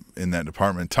stepped it up in that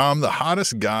department. Tom, the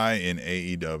hottest guy in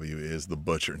AEW is the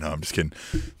Butcher. No, I'm just kidding.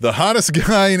 The hottest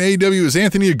guy in AEW is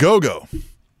Anthony Ogogo.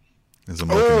 As I'm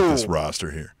looking at this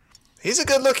roster here. He's a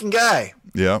good-looking guy.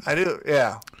 Yeah. I do,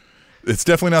 yeah. It's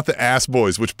definitely not the Ass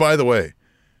Boys, which, by the way,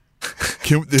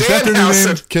 is that their new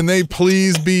name? Can they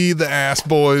please be the Ass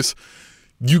Boys?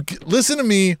 You listen to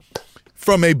me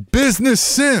from a business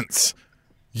sense.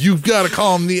 You've got to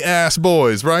call them the Ass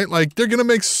Boys, right? Like, they're going to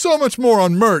make so much more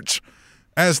on merch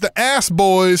as the Ass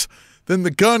Boys than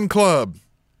the Gun Club.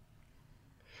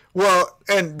 Well,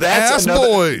 and that's Ass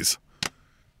Boys.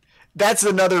 That's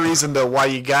another reason, though, why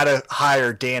you got to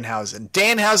hire Danhausen.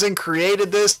 Danhausen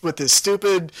created this with his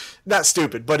not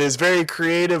stupid, but his very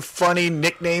creative, funny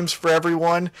nicknames for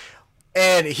everyone.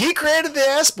 And he created the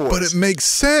Ass Boys. But it makes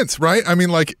sense, right? I mean,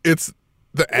 like, it's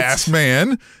the Ass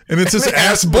Man, and it's his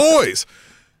Ass Boys.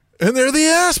 And they're the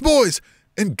Ass Boys.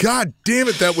 And god damn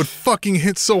it, that would fucking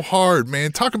hit so hard,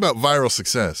 man. Talk about viral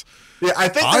success. Yeah, I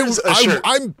think there's a shirt.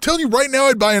 I'm telling you right now,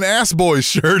 I'd buy an Ass Boys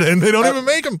shirt, and they don't even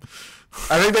make them.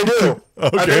 I think they do.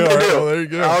 Okay, I think they do. Well, there you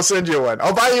go. I'll send you one.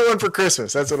 I'll buy you one for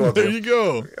Christmas. That's what I'll do. There you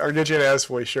go. I'll get you an Ass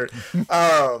Boy shirt.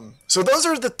 So those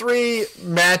are the three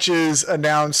matches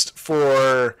announced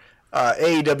for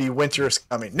AEW Winter is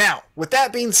coming. Now, with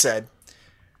that being said,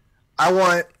 I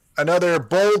want another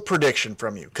bold prediction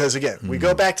from you. Because, again, we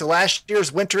go back to last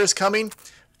year's Winter is Coming,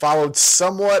 followed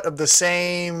somewhat of the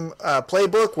same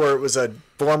playbook where it was a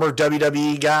former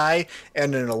WWE guy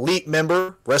and an Elite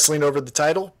member wrestling over the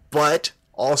title. But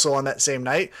also on that same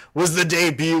night was the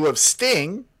debut of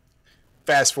Sting.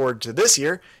 Fast forward to this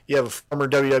year, you have a former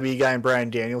WWE guy in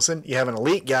Bryan Danielson. You have an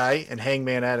Elite guy in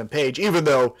Hangman Adam Page, even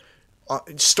though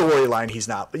storyline he's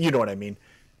not, but you know what I mean.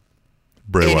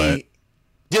 Bray Wyatt.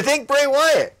 Do you think Bray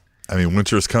Wyatt? I mean,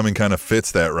 Winter is Coming kind of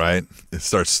fits that, right? It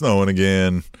starts snowing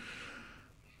again.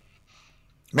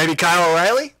 Maybe Kyle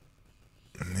O'Reilly?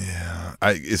 Yeah.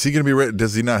 Is he going to be ready?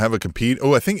 Does he not have a compete?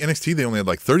 Oh, I think NXT, they only had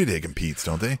like 30-day competes,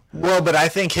 don't they? Well, but I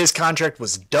think his contract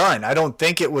was done. I don't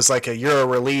think it was like you're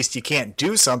released, you can't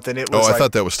do something. It was I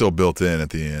thought that was still built in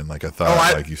at the end. Like I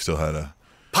thought like you still had a...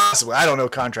 Possibly. I don't know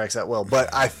contracts that well,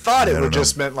 but I thought it would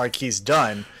just meant like he's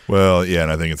done. Well, yeah,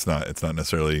 and I think it's not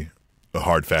necessarily a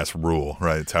hard, fast rule,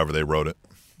 right? It's however they wrote it.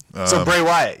 So Bray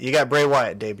Wyatt. You got Bray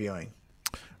Wyatt debuting.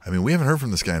 I mean, we haven't heard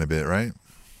from this guy in a bit, right?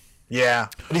 Yeah.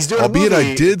 But he's doing Albeit a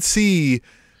movie. I did see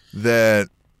that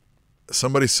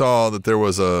somebody saw that there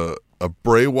was a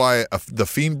Bray Wyatt, the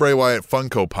Fiend Bray Wyatt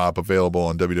Funko Pop available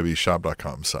on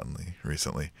WWEshop.com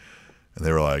recently. And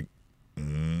they were like,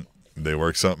 they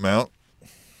worked something out.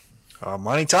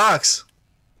 Money talks.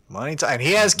 And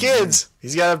he has kids.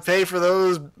 He's got to pay for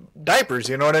those diapers.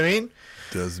 You know what I mean?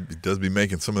 Does be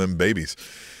making some of them babies.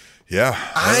 Yeah.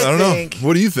 I don't know.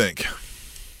 What do you think?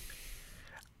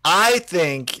 I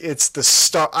think it's the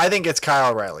start. I think it's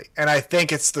Kyle O'Reilly. And I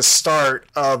think it's the start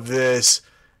of this.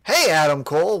 Hey, Adam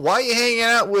Cole, why are you hanging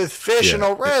out with Fish and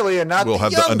O'Reilly and not the Young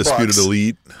Bucks? We'll have the Undisputed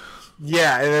Elite.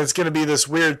 Yeah, and it's going to be this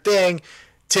weird thing.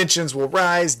 Tensions will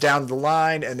rise down the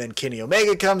line, and then Kenny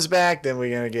Omega comes back. Then we're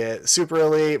going to get Super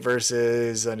Elite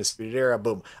versus Undisputed Era.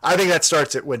 Boom. I think that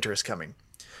starts at Winter is Coming.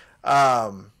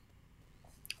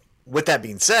 With that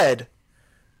being said,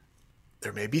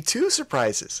 there may be two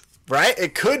surprises, right?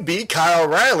 It could be Kyle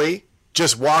O'Reilly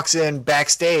just walks in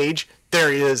backstage.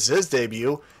 There he is, his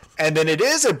debut. And then it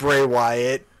is a Bray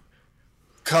Wyatt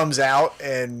comes out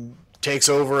and takes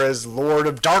over as Lord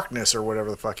of Darkness or whatever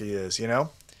the fuck he is, you know?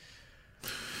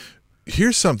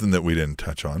 Here's something that we didn't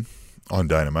touch on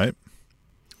Dynamite.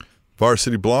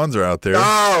 Varsity Blondes are out there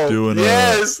doing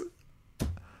a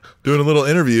little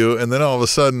interview, and then all of a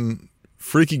sudden,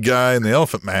 freaky guy in the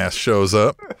elephant mask shows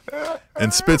up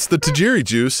and spits the Tajiri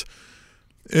juice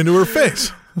into her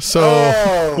face.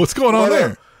 So what's going on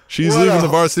there? She's leaving the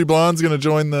Varsity Blondes, going to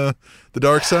join the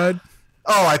dark side?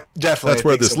 Oh, I definitely. That's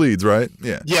where this leads, right?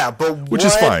 Yeah. Yeah, but which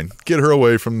is fine. Get her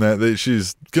away from that.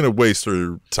 She's going to waste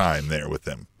her time there with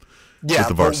them. Yeah,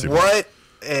 but what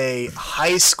a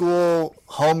high school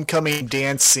homecoming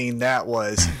dance scene that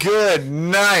was. Good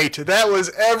night. That was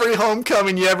every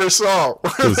homecoming you ever saw.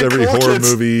 It was every horror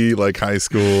movie, like high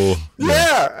school.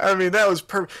 Yeah, I mean, that was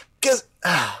perfect. Because,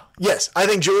 yes, I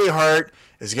think Julia Hart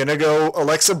is going to go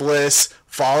Alexa Bliss,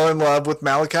 fall in love with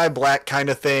Malachi Black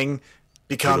kind of thing,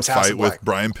 becomes House of Black. Fight with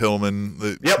Brian Pillman,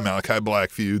 the Malachi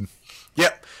Black feud.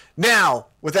 Yep. Now,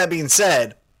 with that being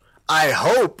said, I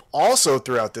hope also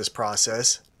throughout this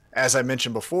process, as I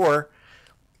mentioned before,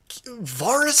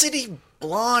 Varsity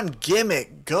Blonde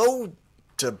gimmick,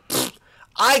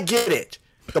 I get it.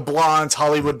 The blondes,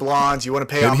 Hollywood blondes, you want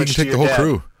to pay homage to your dad. Maybe he can take the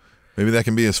whole crew. Maybe that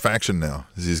can be his faction now.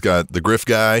 He's got the Griff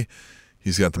guy,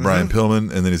 he's got the Brian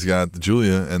Pillman, and then he's got the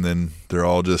Julia, and then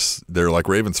they're like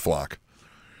Raven's flock.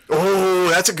 Oh,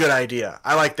 that's a good idea.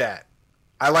 I like that.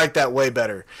 I like that way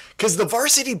better. Because the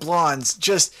Varsity Blondes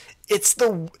they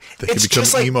could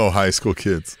become emo high school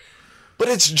kids. But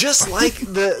it's just like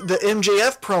the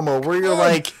MJF promo where you're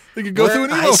like... They could go through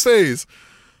an emo phase.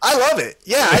 I love it.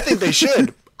 Yeah, I think they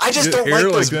should. I just don't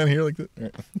like this. Down here like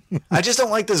that. I just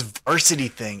don't like this varsity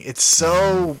thing. It's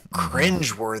so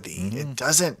cringeworthy. It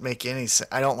doesn't make any sense.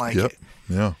 I don't like it.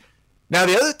 Yeah. Now,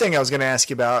 the other thing I was going to ask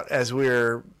you about as we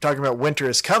were talking about Winter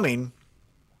is Coming,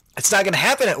 it's not going to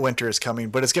happen at Winter is Coming,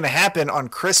 but it's going to happen on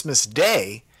Christmas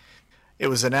Day. It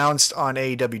was announced on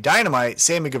AEW Dynamite.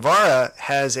 Sammy Guevara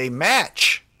has a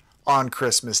match on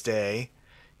Christmas Day.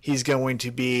 He's going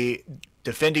to be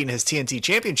defending his TNT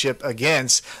Championship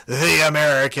against the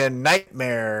American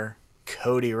Nightmare,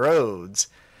 Cody Rhodes.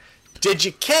 Did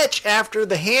you catch after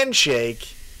the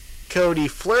handshake, Cody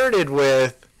flirted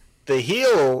with the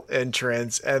heel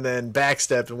entrance and then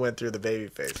backstepped and went through the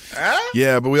babyface? Huh?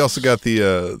 Yeah, but we also got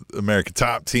the American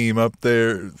Top Team up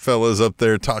there, fellas up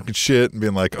there talking shit and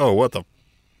being like, oh, what the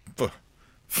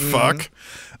fuck?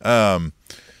 Yeah,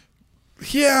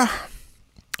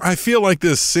 I feel like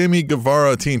this Sammy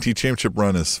Guevara TNT Championship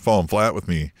run is falling flat with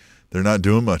me They're not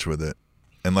doing much with it.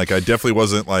 And like, I definitely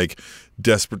wasn't like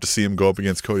desperate to see him go up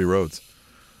against Cody Rhodes.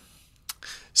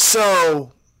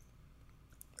 So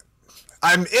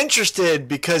I'm interested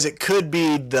because it could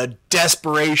be the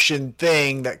desperation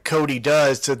thing that Cody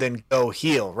does to then go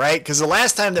heel, right? Because the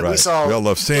last time that we saw, we all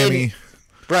love Sammy.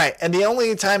 Right. And the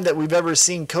only time that we've ever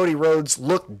seen Cody Rhodes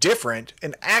look different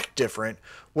and act different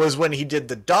was when he did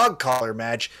the dog collar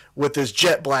match with his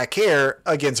jet black hair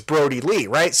against Brody Lee,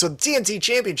 right? So the TNT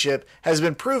Championship has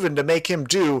been proven to make him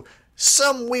do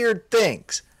some weird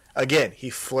things. Again, he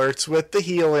flirts with the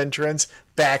heel entrance,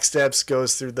 backsteps,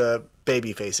 goes through the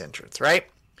babyface entrance, right?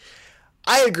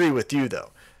 I agree with you,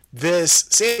 though. This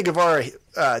Sammy Guevara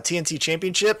TNT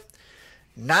Championship,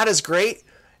 not as great.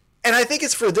 And I think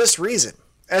it's for this reason.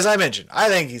 As I mentioned, I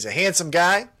think he's a handsome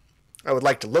guy. I would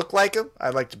like to look like him.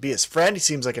 I'd like to be his friend. He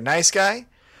seems like a nice guy.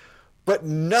 But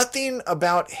nothing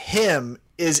about him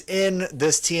is in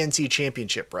this TNT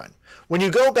Championship run. When you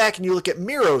go back and you look at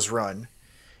Miro's run,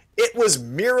 it was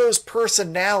Miro's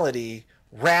personality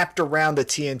wrapped around the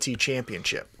TNT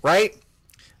Championship, right?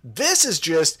 This is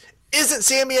just, isn't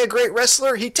Sammy a great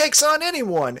wrestler? He takes on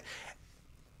anyone.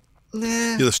 Nah.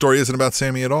 Yeah, the story isn't about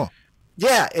Sammy at all.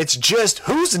 Yeah, it's just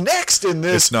who's next in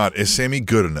this. It's not. Is Sammy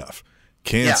good enough?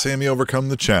 Can Sammy overcome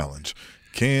the challenge?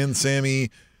 Can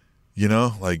Sammy,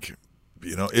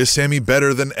 is Sammy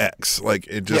better than X? Like,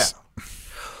 it just. Yeah.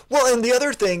 Well, and the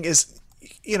other thing is,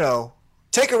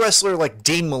 take a wrestler like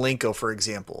Dean Malenko, for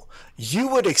example. You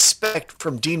would expect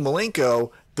from Dean Malenko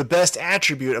the best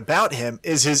attribute about him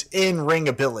is his in-ring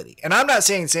ability. And I'm not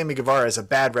saying Sammy Guevara is a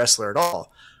bad wrestler at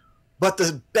all. But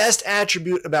the best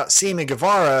attribute about Sammy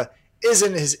Guevara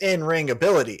isn't his in-ring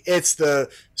ability. It's the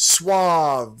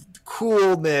suave,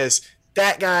 coolness,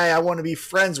 that guy I want to be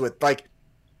friends with. Like,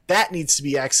 that needs to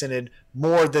be accented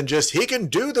more than just, he can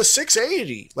do the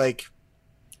 680. Like,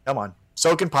 come on.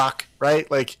 So can Pac, right?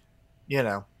 Like,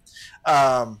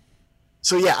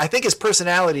 So, yeah, I think his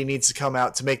personality needs to come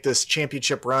out to make this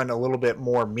championship run a little bit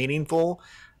more meaningful.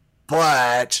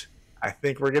 But I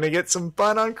think we're going to get some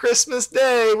fun on Christmas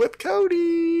Day with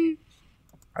Cody.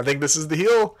 I think this is the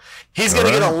heel. He's going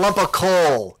to get a lump of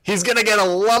coal. He's going to get a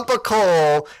lump of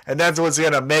coal, and that's what's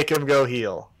going to make him go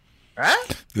heel. Right?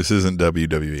 This isn't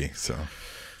WWE, so.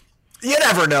 You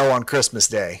never know on Christmas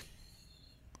Day.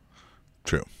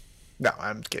 True. No,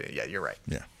 I'm kidding. Yeah, you're right.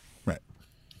 Yeah, right.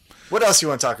 What else you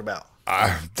want to talk about?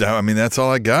 I mean, that's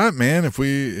all I got, man.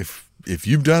 If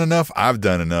you've done enough, I've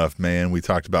done enough, man. We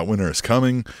talked about Winter is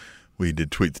Coming. We did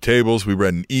Tweet the Tables. We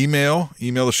read an email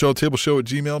the show,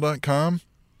 tableshow@gmail.com.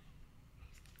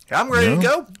 I'm ready to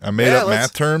go. I made up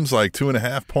math terms like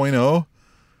 2.5.0.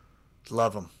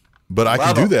 Love them. But I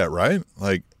can do that, right?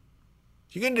 Like,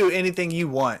 you can do anything you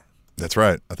want. That's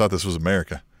right. I thought this was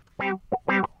America.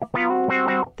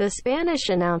 The Spanish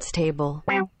announce table.